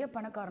பெரிய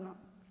பணக்காரனா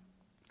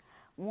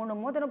 3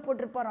 மோதிரம்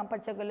போட்டிருப்பாராம்,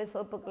 பச்சைக்கல்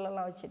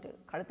சோப்புக்கல்லாம் வச்சுட்டு,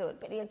 கழுத்து ஒரு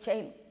பெரிய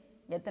செயின்,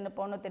 எத்தனை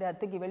பவுனோ தெரியாது,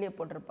 தூக்கி வெளியே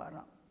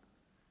போட்டிருப்பாராம்.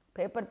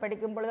 பேப்பர்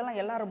படிக்கும் பொழுதெல்லாம்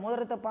எல்லாரும்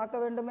மோதிரத்தை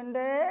பார்க்க வேண்டும்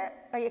என்றே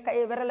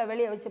கையை விரலை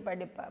வெளியே வச்சு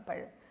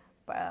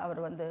அவர்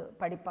வந்து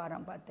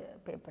படிப்பாராம் பார்த்து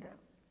பேப்பரை.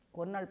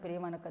 ஒரு நாள்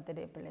பிரியமான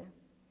கர்த்தருடைய பிள்ளை,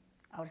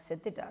 அவர்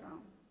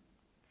செத்துட்டாராம்.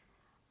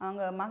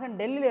 அவங்க மகன்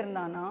டெல்லியில்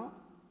இருந்தானோ,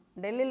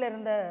 டெல்லியில்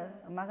இருந்த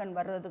மகன்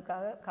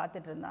வர்றதுக்காக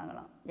காத்துட்டு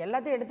இருந்தாங்களாம்.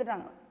 எல்லாத்தையும்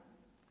எடுத்துட்டாங்களாம்,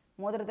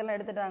 மோதிரத்தெல்லாம்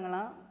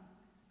எடுத்துட்டாங்களாம்,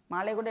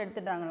 மாலை கூட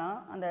எடுத்துட்டாங்களாம்.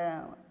 அந்த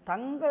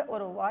தங்க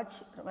ஒரு வாட்ச்,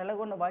 விலை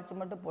கொண்ட வாட்ச்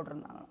மட்டும்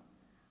போட்டிருந்தாங்களாம்.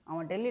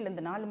 அவன்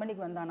டெல்லியிலேருந்து 4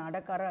 மணிக்கு வந்தான்,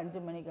 அடக்கார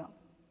 5 மணிக்கும்.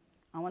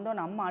 அவன் வந்து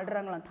அவன் அம்மா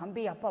அழுறாங்களாம்,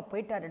 தம்பி அப்பா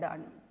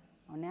போயிட்டாருடான்னு.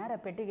 அவன் நேராக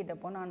பெட்டிக்கிட்ட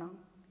போனானா,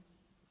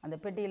 அந்த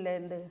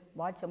பெட்டியிலேருந்து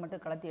வாட்சை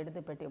மட்டும் கலத்தி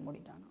எடுத்து பெட்டியை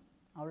மூடிட்டானோ.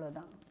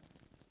 அவ்வளோதான்.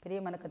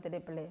 பிரியமான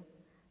கர்த்தருடைய பிள்ளை,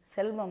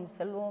 செல்வம்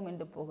செல்வம்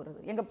என்று போகிறது.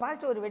 எங்கள்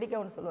பாஸ்டர் ஒரு வேடிக்கை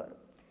அவனு சொல்லுவார்.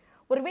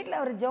 ஒரு வீட்டில்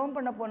அவர் ஜெபம்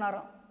பண்ண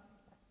போனாராம்.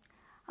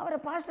 அவரை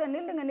பாஸ்டர்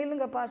நில்லுங்க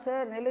நில்லுங்க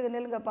பாஸ்டர், நில்லுங்க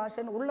நில்லுங்க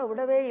பாஸ்டர்னு உள்ளே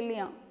விடவே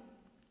இல்லையாம்.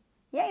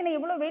 ஏன் என்னை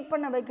இவ்வளோ வெயிட்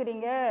பண்ண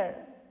வைக்கிறீங்க,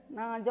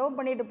 நான் ஜெபம்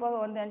பண்ணிட்டு போக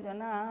வந்தேன்னு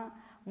சொன்னால்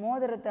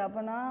மோதிரத்தை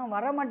அப்போ தான்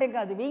வரமாட்டேங்க,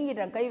 அது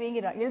வீங்கிட்டான், கை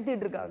வீங்கிட்டான்,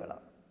 இழுத்துட்டு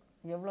இருக்காங்களாம்.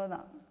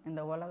 எவ்வளோதான்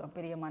இந்த உலகம்.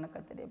 பிரியமான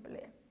கர்த்தருடைய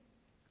பிள்ளை,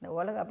 இந்த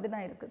உலகம் அப்படி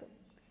தான் இருக்குது.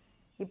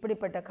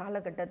 இப்படிப்பட்ட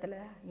காலகட்டத்தில்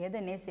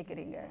எதை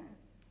நேசிக்கிறீங்க?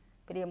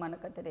 பிரியமான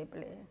கர்த்தருடைய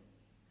பிள்ளை,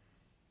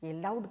 he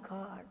loved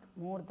God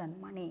more than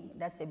money,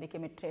 that's why he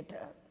became a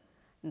traitor.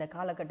 இந்த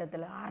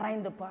காலகட்டத்தில்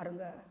ஆராய்ந்து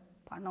பாருங்க,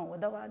 பணம்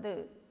உதவாது.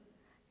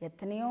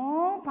 எத்தனையோ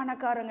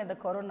பணக்காரங்க இந்த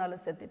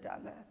கொரோனாவில்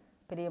செத்துட்டாங்க.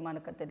 பிரியமான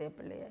கர்த்தருடைய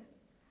பிள்ளைய,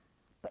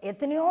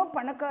 எத்தனையோ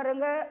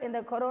பணக்காரங்க இந்த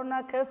கொரோனா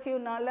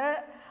கர்ஃப்யூனால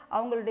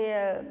அவங்களுடைய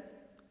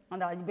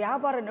அந்த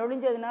வியாபாரம்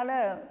நொழிஞ்சதுனால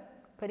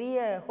பெரிய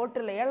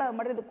ஹோட்டலில் 7ஆம்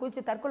மடங்கு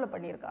குதித்து தற்கொலை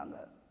பண்ணியிருக்காங்க.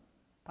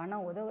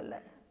 பணம்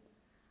உதவலை,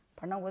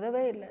 பணம்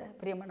உதவே இல்லை.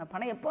 பிரியமான,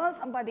 பணம் எப்போ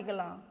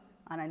சம்பாதிக்கலாம்,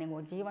 ஆனால் நீங்கள்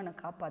உன் ஜீவனை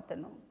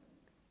காப்பாற்றணும்.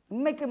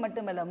 இன்மைக்கு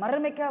மட்டுமல்ல,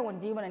 மறுமைக்காக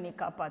உன் ஜீவனை நீ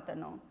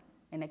காப்பாற்றணும்.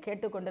 என்னை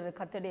கேட்டுக்கொண்டிருக்க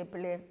கர்த்தருடைய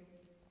பிள்ளை,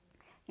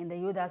 இந்த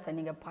யூதாசை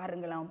நீங்கள்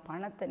பாருங்களாம்,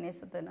 பணத்தை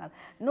நேசத்தினால்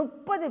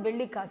 30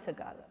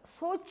 வெள்ளிக்காசுக்காக,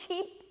 சோ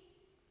சீப்.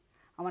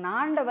 அவன்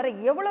ஆண்டவரை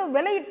எவ்வளோ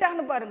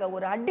விலையிட்டான்னு பாருங்க.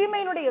 ஒரு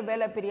அடிமையினுடைய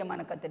விலை.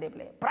 பிரியமான கர்த்தருடைய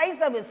பிள்ளை,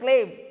 பிரைஸ் ஆஃப்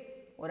ஸ்லேவ்,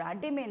 ஒரு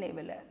அடிமையினுடைய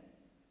விலை.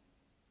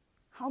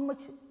 How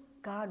much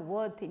God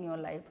worth in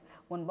your life?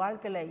 உன்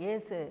வாழ்க்கையில்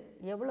இயேசு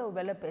எவ்வளோ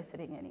விலை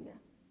பேசுகிறீங்க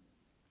நீங்கள்?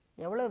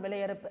 எவ்வளோ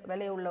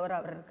விலை உள்ளவர்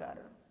அவர்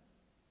இருக்கார்.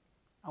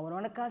 அவர்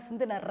உனக்கா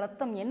சிந்தின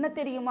ரத்தம் என்ன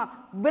தெரியுமா?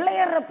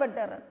 விலையேறப்பட்ட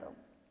ரத்தம்,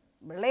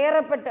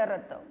 விலையேறப்பட்ட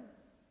ரத்தம்.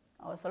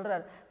 அவர்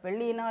சொல்கிறார்,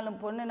 வெள்ளியினாலும்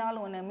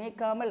பொன்னினாலும் உன்னை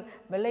மீட்காமல்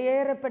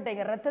விலையேறப்பட்ட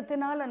எங்கள்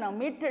ரத்தத்தினால நான்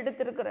மீட்டு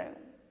எடுத்திருக்கிறேன்.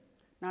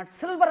 Not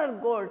silver R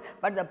gold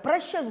but the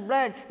precious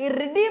blood, he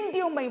redeemed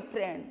you my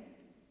friend.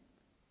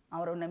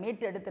 அவர் உன்னை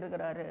மீட்டு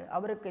எடுத்திருக்கிறாரு.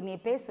 அவருக்கு நீ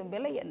பேசும்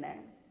விலை என்ன?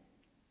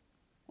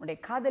 உன்னுடைய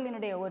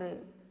காதலினுடைய ஒரு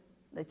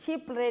இந்த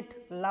சீப் ரேட்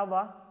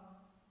லவ்வா,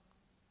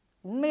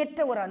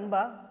 உண்மையற்ற ஒரு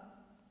அன்பா?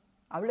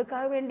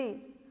 அவளுக்காக வேண்டி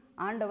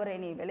ஆண்டவரை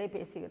நீ விலை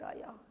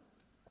பேசுகிறாயா?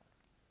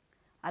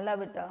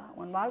 அல்லாவிட்டா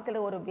உன்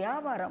வாழ்க்கையில் ஒரு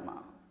வியாபாரமா,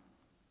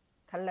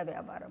 கள்ள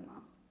வியாபாரமா,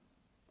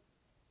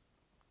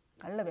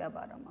 கள்ள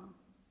வியாபாரமா,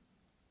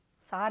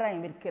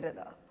 சாராயம்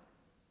விற்கிறதா?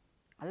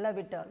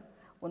 அல்லாவிட்டால்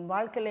உன்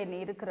வாழ்க்கையில் நீ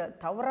இருக்கிற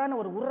தவறான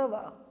ஒரு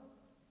உறவா,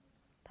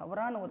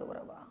 தவறான ஒரு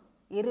உறவா?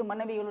 2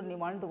 மனைவிகளும் நீ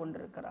வாழ்ந்து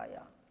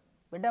கொண்டிருக்கிறாயா?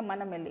 விட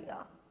மனம் இல்லையா?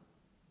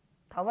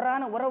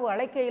 தவறான உறவு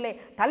அழைக்கையிலே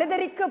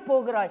தலைதறிக்க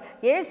போகிறாய்.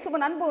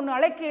 இயேசுவின் அன்பு உன்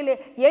அழைக்கையிலே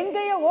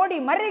எங்கேயோ ஓடி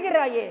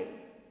மறைகிறாயே.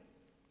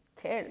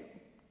 கேள்,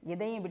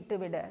 இதையும்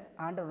விட்டுவிட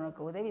ஆண்டவர்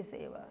உனக்கு உதவி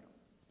செய்வார்.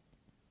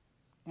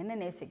 என்ன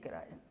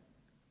நேசிக்கிறாய்?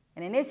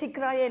 என்னை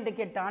நேசிக்கிறாயே என்று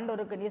கேட்ட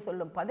ஆண்டவருக்கு நீ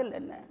சொல்லும் பதில்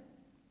என்ன?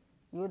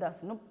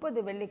 யூதாஸ்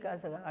 30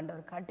 வெள்ளிக்காசு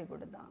ஆண்டவர் காட்டி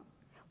கொடுத்தான்.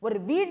 ஒரு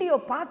வீடியோ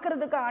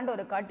பார்க்கறதுக்கு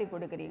ஆண்டவர் காட்டி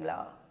கொடுக்குறீங்களா?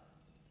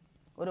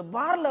 ஒரு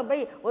பார்ல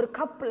போய் ஒரு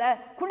கப்பில்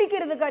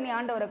குடிக்கிறதுக்கா நீ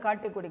ஆண்டவரை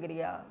காட்டி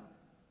கொடுக்குறியா?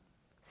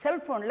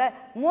 செல்ஃபோனில்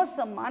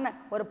மோசமான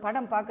ஒரு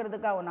படம்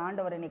பார்க்கறதுக்காக உன்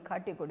ஆண்டவரை நீ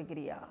காட்டி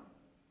கொடுக்கிறியா?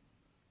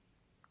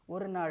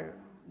 ஒரு நாள்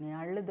நீ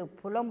அழுது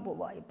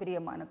புலம்புவாய்.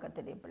 பிரியமான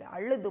கர்த்தருடைய பிள்ளை,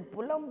 அழுது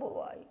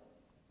புலம்புவாய்.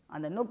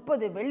 அந்த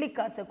 30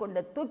 வெள்ளிக்காசை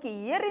கொண்டு தூக்கி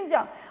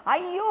எறிஞ்சான்.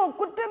 ஐயோ,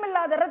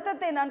 குற்றமில்லாத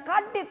இரத்தத்தை நான்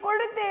காட்டி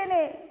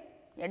கொடுத்தேனே.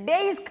 A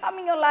day is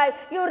coming your life,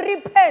 you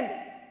repent,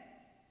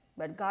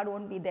 but God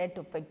won't be there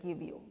to forgive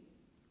you.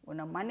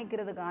 உன்னை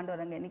மன்னிக்கிறதுக்கு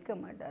ஆண்டவர் அங்கே நிற்க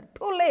மாட்டார்.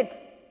 Too late,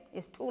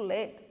 it's too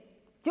late.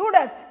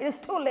 Judas, it is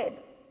too late.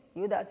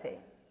 யூதாசே,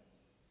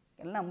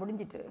 எல்லாம்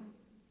முடிஞ்சிட்டு,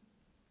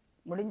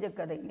 முடிஞ்ச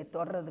கதை நீ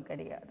தொடர்றது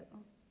கிடையாது.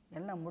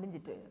 எல்லாம்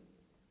முடிஞ்சிட்டு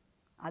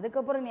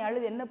அதுக்கப்புறம் நீ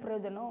அழுது என்ன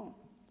பிரயோஜனம்?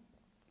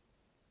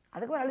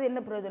 அதுக்கப்புறம் அழுது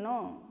என்ன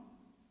பிரயோஜனம்?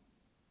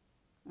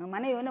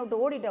 மனைவி என்ன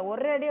விட்டு ஓடிட்டா,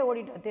 ஒரே அடியாக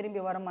ஓடிட்டா,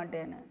 திரும்பி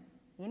வரமாட்டேன்னு.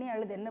 இனி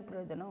அழுது என்ன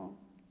பிரயோஜனம்?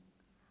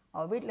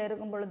 அவள் வீட்டில்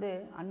இருக்கும் பொழுது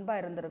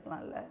அன்பாக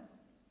இருந்திருக்கலாம்ல,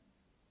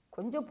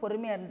 கொஞ்சம்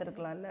பொறுமையாக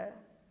இருந்திருக்கலாம்ல,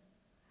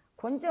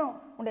 கொஞ்சம்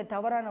உன்னுடைய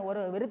தவறான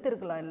ஒரு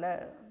வெறுத்திருக்கலாம் இல்லை.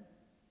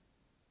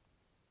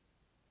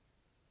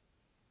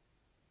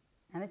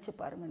 நினச்சி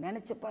பாருங்க,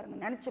 நினச்சி பாருங்க,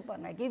 நினச்சி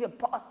பாருங்க. I give a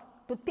pass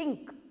to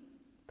think.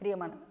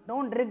 பிரியமான,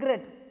 don't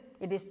regret,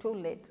 it is too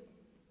late.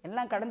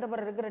 எல்லாம் கடந்த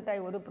பிற ரிக்ரெட்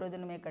ஆகி ஒரு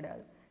பிரயோஜனமே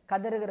கிடையாது.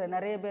 கதறுகிற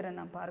நிறைய பேரை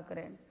நான்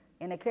பார்க்குறேன்.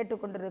 என்னை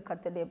கேட்டுக்கொண்டிருக்க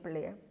கர்த்தருடைய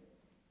பிள்ளைய,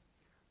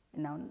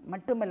 நான்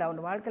மட்டுமல்ல,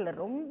 அவன் வாழ்க்கையில்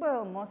ரொம்ப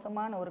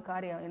மோசமான ஒரு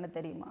காரியம் என்ன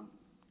தெரியுமா?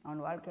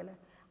 அவன் வாழ்க்கையில்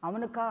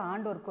அவனுக்காக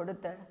ஆண்டவர்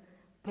கொடுத்த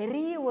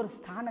பெரிய ஒரு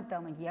ஸ்தானத்தை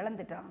அவன்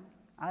இழந்துட்டான்.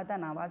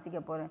 அதுதான் நான் வாசிக்க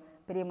போகிறேன்.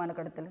 பிரியமான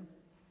கடத்தில்,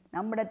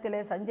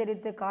 நம்மிடத்தில்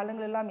சஞ்சரித்து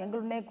காலங்களெல்லாம்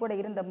எங்களுடனே கூட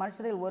இருந்த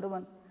மனுஷரில்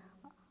ஒருவன்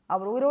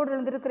அவர் உயிரோடு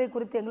எழுந்திருக்கிற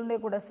குறித்து எங்களுடனே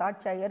கூட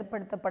சாட்சியாக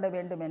ஏற்படுத்தப்பட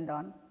வேண்டும்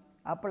என்றான்.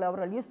 அப்பொழுது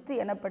அவர்கள் யுஸ்து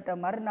எனப்பட்ட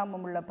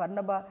மறுநாமம் உள்ள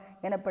பர்னபா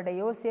எனப்பட்ட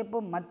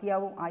யோசேப்பும்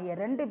மத்தியாவும் ஆகிய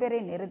 2 பேரை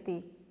நிறுத்தி,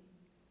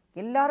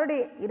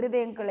 எல்லாருடைய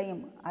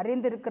இருதயங்களையும்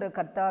அறிந்திருக்கிற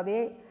கர்த்தாவே,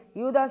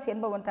 யூதாஸ்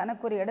என்பவன்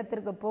தனக்குரிய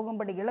இடத்திற்கு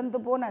போகும்படி இழந்து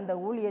போன அந்த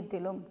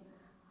ஊழியத்திலும்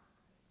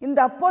இந்த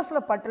அப்போஸ்தல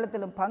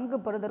பட்டணத்திலும் பங்கு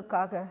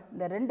பெறுவதற்காக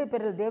இந்த 2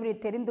 பேரில் தேவனை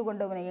தெரிந்து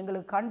கொண்டவனை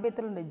எங்களுக்கு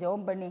காண்பித்தல் என்று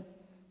ஜெபம் பண்ணி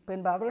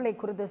பின்பு அவர்களை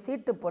குறித்து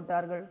சீட்டு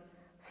போட்டார்கள்.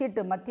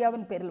 சீட்டு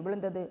மத்தியாவின் பேரில்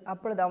விழுந்தது.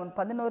 அப்பொழுது அவன்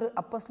 11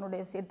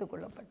 அப்போஸ்தலனுடைய சேர்த்து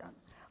கொள்ளப்பட்டான்.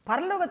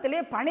 பரலோகத்திலே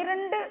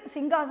 12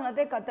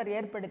 சிங்காசனத்தை கர்த்தர்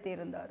ஏற்படுத்தி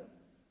இருந்தார்.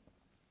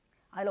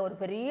 அதில் ஒரு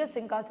பெரிய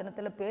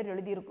சிங்காசனத்தில் பேர்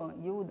எழுதியிருக்கோம்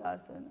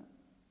யூதாஸ்ன்னு.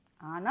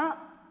 ஆனால்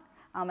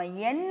அவன்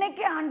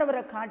என்னைக்கு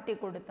ஆண்டவரை காட்டி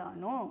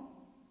கொடுத்தானோ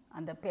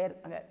அந்த பேர்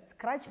அங்கே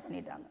ஸ்க்ராட்ச்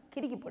பண்ணிட்டாங்க,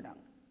 கிறுக்கி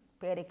போட்டாங்க,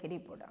 பேரை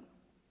கிறுக்கி போட்டாங்க.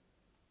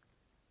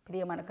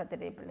 பிரியமான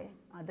கர்த்தருடைய பிள்ளை,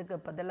 அதுக்கு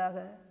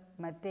பதிலாக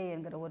மத்தேயு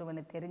என்கிற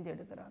ஒருவனை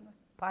தெரிஞ்செடுக்கிறாங்க.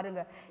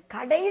 பாருங்க,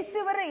 கடைசி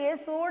வரை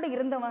இயேசுவோடு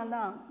இருந்தவன்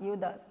தான்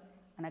யூதாஸ்.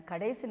 ஆனால்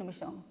கடைசி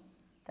நிமிஷம்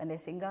தன்னுடைய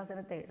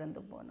சிங்காசனத்தை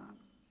இழந்து போனான்.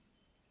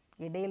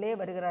 இடையிலே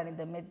வருகிறான்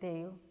இந்த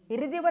மத்தேயு,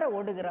 இறுதி வரை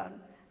ஓடுகிறான்,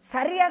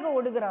 சரியாக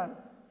ஓடுகிறான்,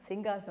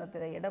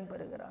 சிங்காசனத்தில் இடம்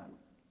பெறுகிறான்.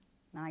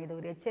 நான் இதை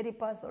ஒரு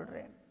எச்சரிப்பாக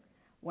சொல்கிறேன்.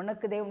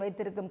 உனக்கு தேவன்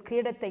வைத்திருக்கும்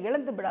கிரீடத்தை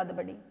இழந்து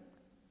விடாதபடி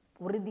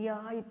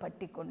உறுதியாய்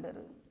பட்டி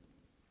கொண்டிரு.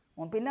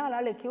 உன் பின்னால்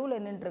ஆள்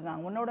க்யூவில்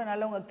நின்றுருக்காங்க, உன்னோட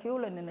நல்லவங்க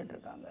க்யூவில்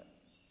நின்றுட்டுருக்காங்க.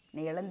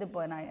 நீ இழந்து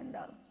போனா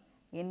என்றால்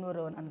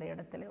இன்னொருவன் அந்த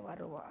இடத்துல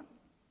வருவான்.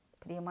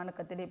 பிரியமான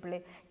கர்த்தருடைய பிள்ளை,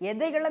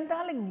 எதை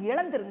இழந்தாலும்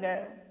இழந்துருங்க.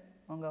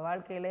 உங்கள்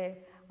வாழ்க்கையிலே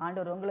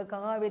ஆண்டவர்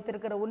உங்களுக்காக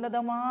வைத்திருக்கிற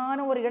உன்னதமான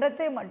ஒரு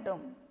இடத்தை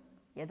மட்டும்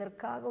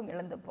எதற்காகவும்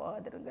இழந்து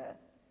போகாதிருங்க.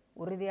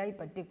 உறுதியாய்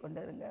பற்றி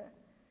கொண்டிருங்க.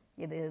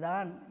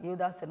 இதுதான்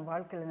யூதாஸின்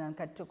வாழ்க்கையில் நான்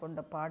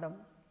கற்றுக்கொண்ட பாடம்.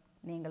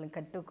 நீங்களும்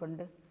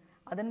கற்றுக்கொண்டு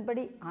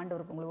அதன்படி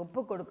ஆண்டவருக்கு உங்களை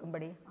ஒப்பு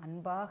கொடுக்கும்படி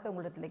அன்பாக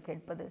உங்களிடத்தில்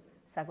கேட்பது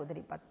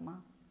சகோதரி பத்மா.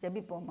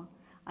 ஜெபிப்போமா.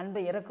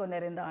 அன்பை இறக்கம்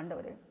நிறைந்த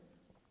ஆண்டவரே,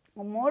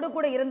 உம்மோடு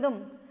கூட இருந்தும்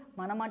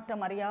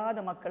மனமாற்றம் அறியாத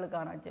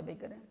மக்களுக்காக நான்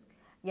ஜெபிக்கிறேன்.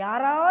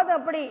 யாராவது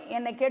அப்படி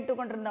என்னை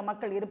கேட்டுக்கொண்டிருந்த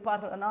மக்கள்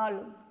இருப்பார்களானால்,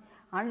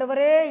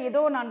 ஆண்டவரே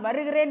இதோ நான்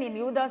வருகிறேன், நீ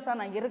யூதாஸா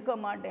நான் இருக்க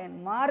மாட்டேன்,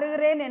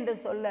 மாறுகிறேன் என்று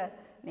சொல்ல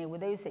நீ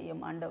உதவி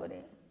செய்யும்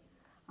ஆண்டவரே.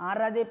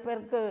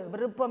 ஆராதிப்பிற்கு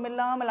விருப்பம்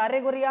இல்லாமல்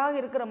அரைகுறையாக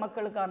இருக்கிற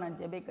மக்களுக்காக நான்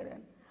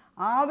ஜெபிக்கிறேன்.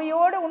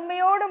 ஆவியோடு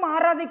உண்மையோடும்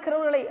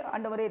ஆராதிக்கிறவர்களை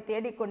ஆண்டவரை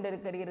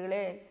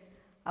தேடிக்கொண்டிருக்கிறீர்களே,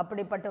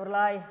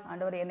 அப்படிப்பட்டவர்களாய்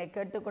ஆண்டவரை என்னை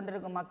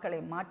கேட்டுக்கொண்டிருக்கும் மக்களை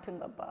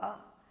மாற்றுங்கப்பா.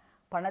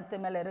 பணத்து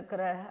மேலே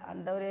இருக்கிற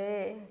ஆண்டவரே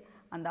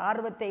அந்த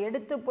ஆர்வத்தை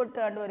எடுத்து போட்டு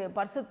ஆண்டவரே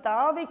பரிசுத்த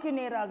ஆவிக்கு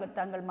நேராக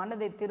தங்கள்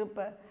மனதை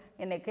திருப்ப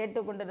என்னை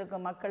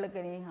கேட்டுக்கொண்டிருக்கும் மக்களுக்கு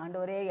நீ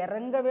ஆண்டவரே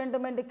இறங்க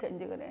வேண்டும் என்று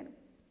கெஞ்சுகிறேன்.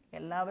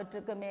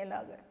 எல்லாவற்றுக்கும்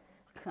மேலாக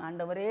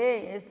ஆண்டவரே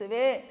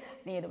இயேசுவே,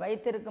 நீர்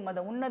வைத்திருக்கும்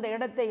அந்த உன்னத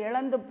இடத்தை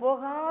இழந்து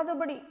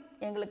போகாதபடி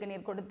எங்களுக்கு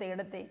நீர் கொடுத்த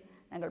இடத்தை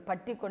நாங்கள்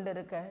பற்றி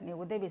கொண்டிருக்க நீ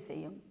உதவி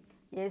செய்யும்.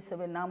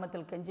 இயேசுவின்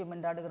நாமத்தில் கெஞ்சி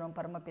மன்றாடுகிறோம்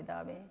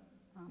பரமபிதாவே.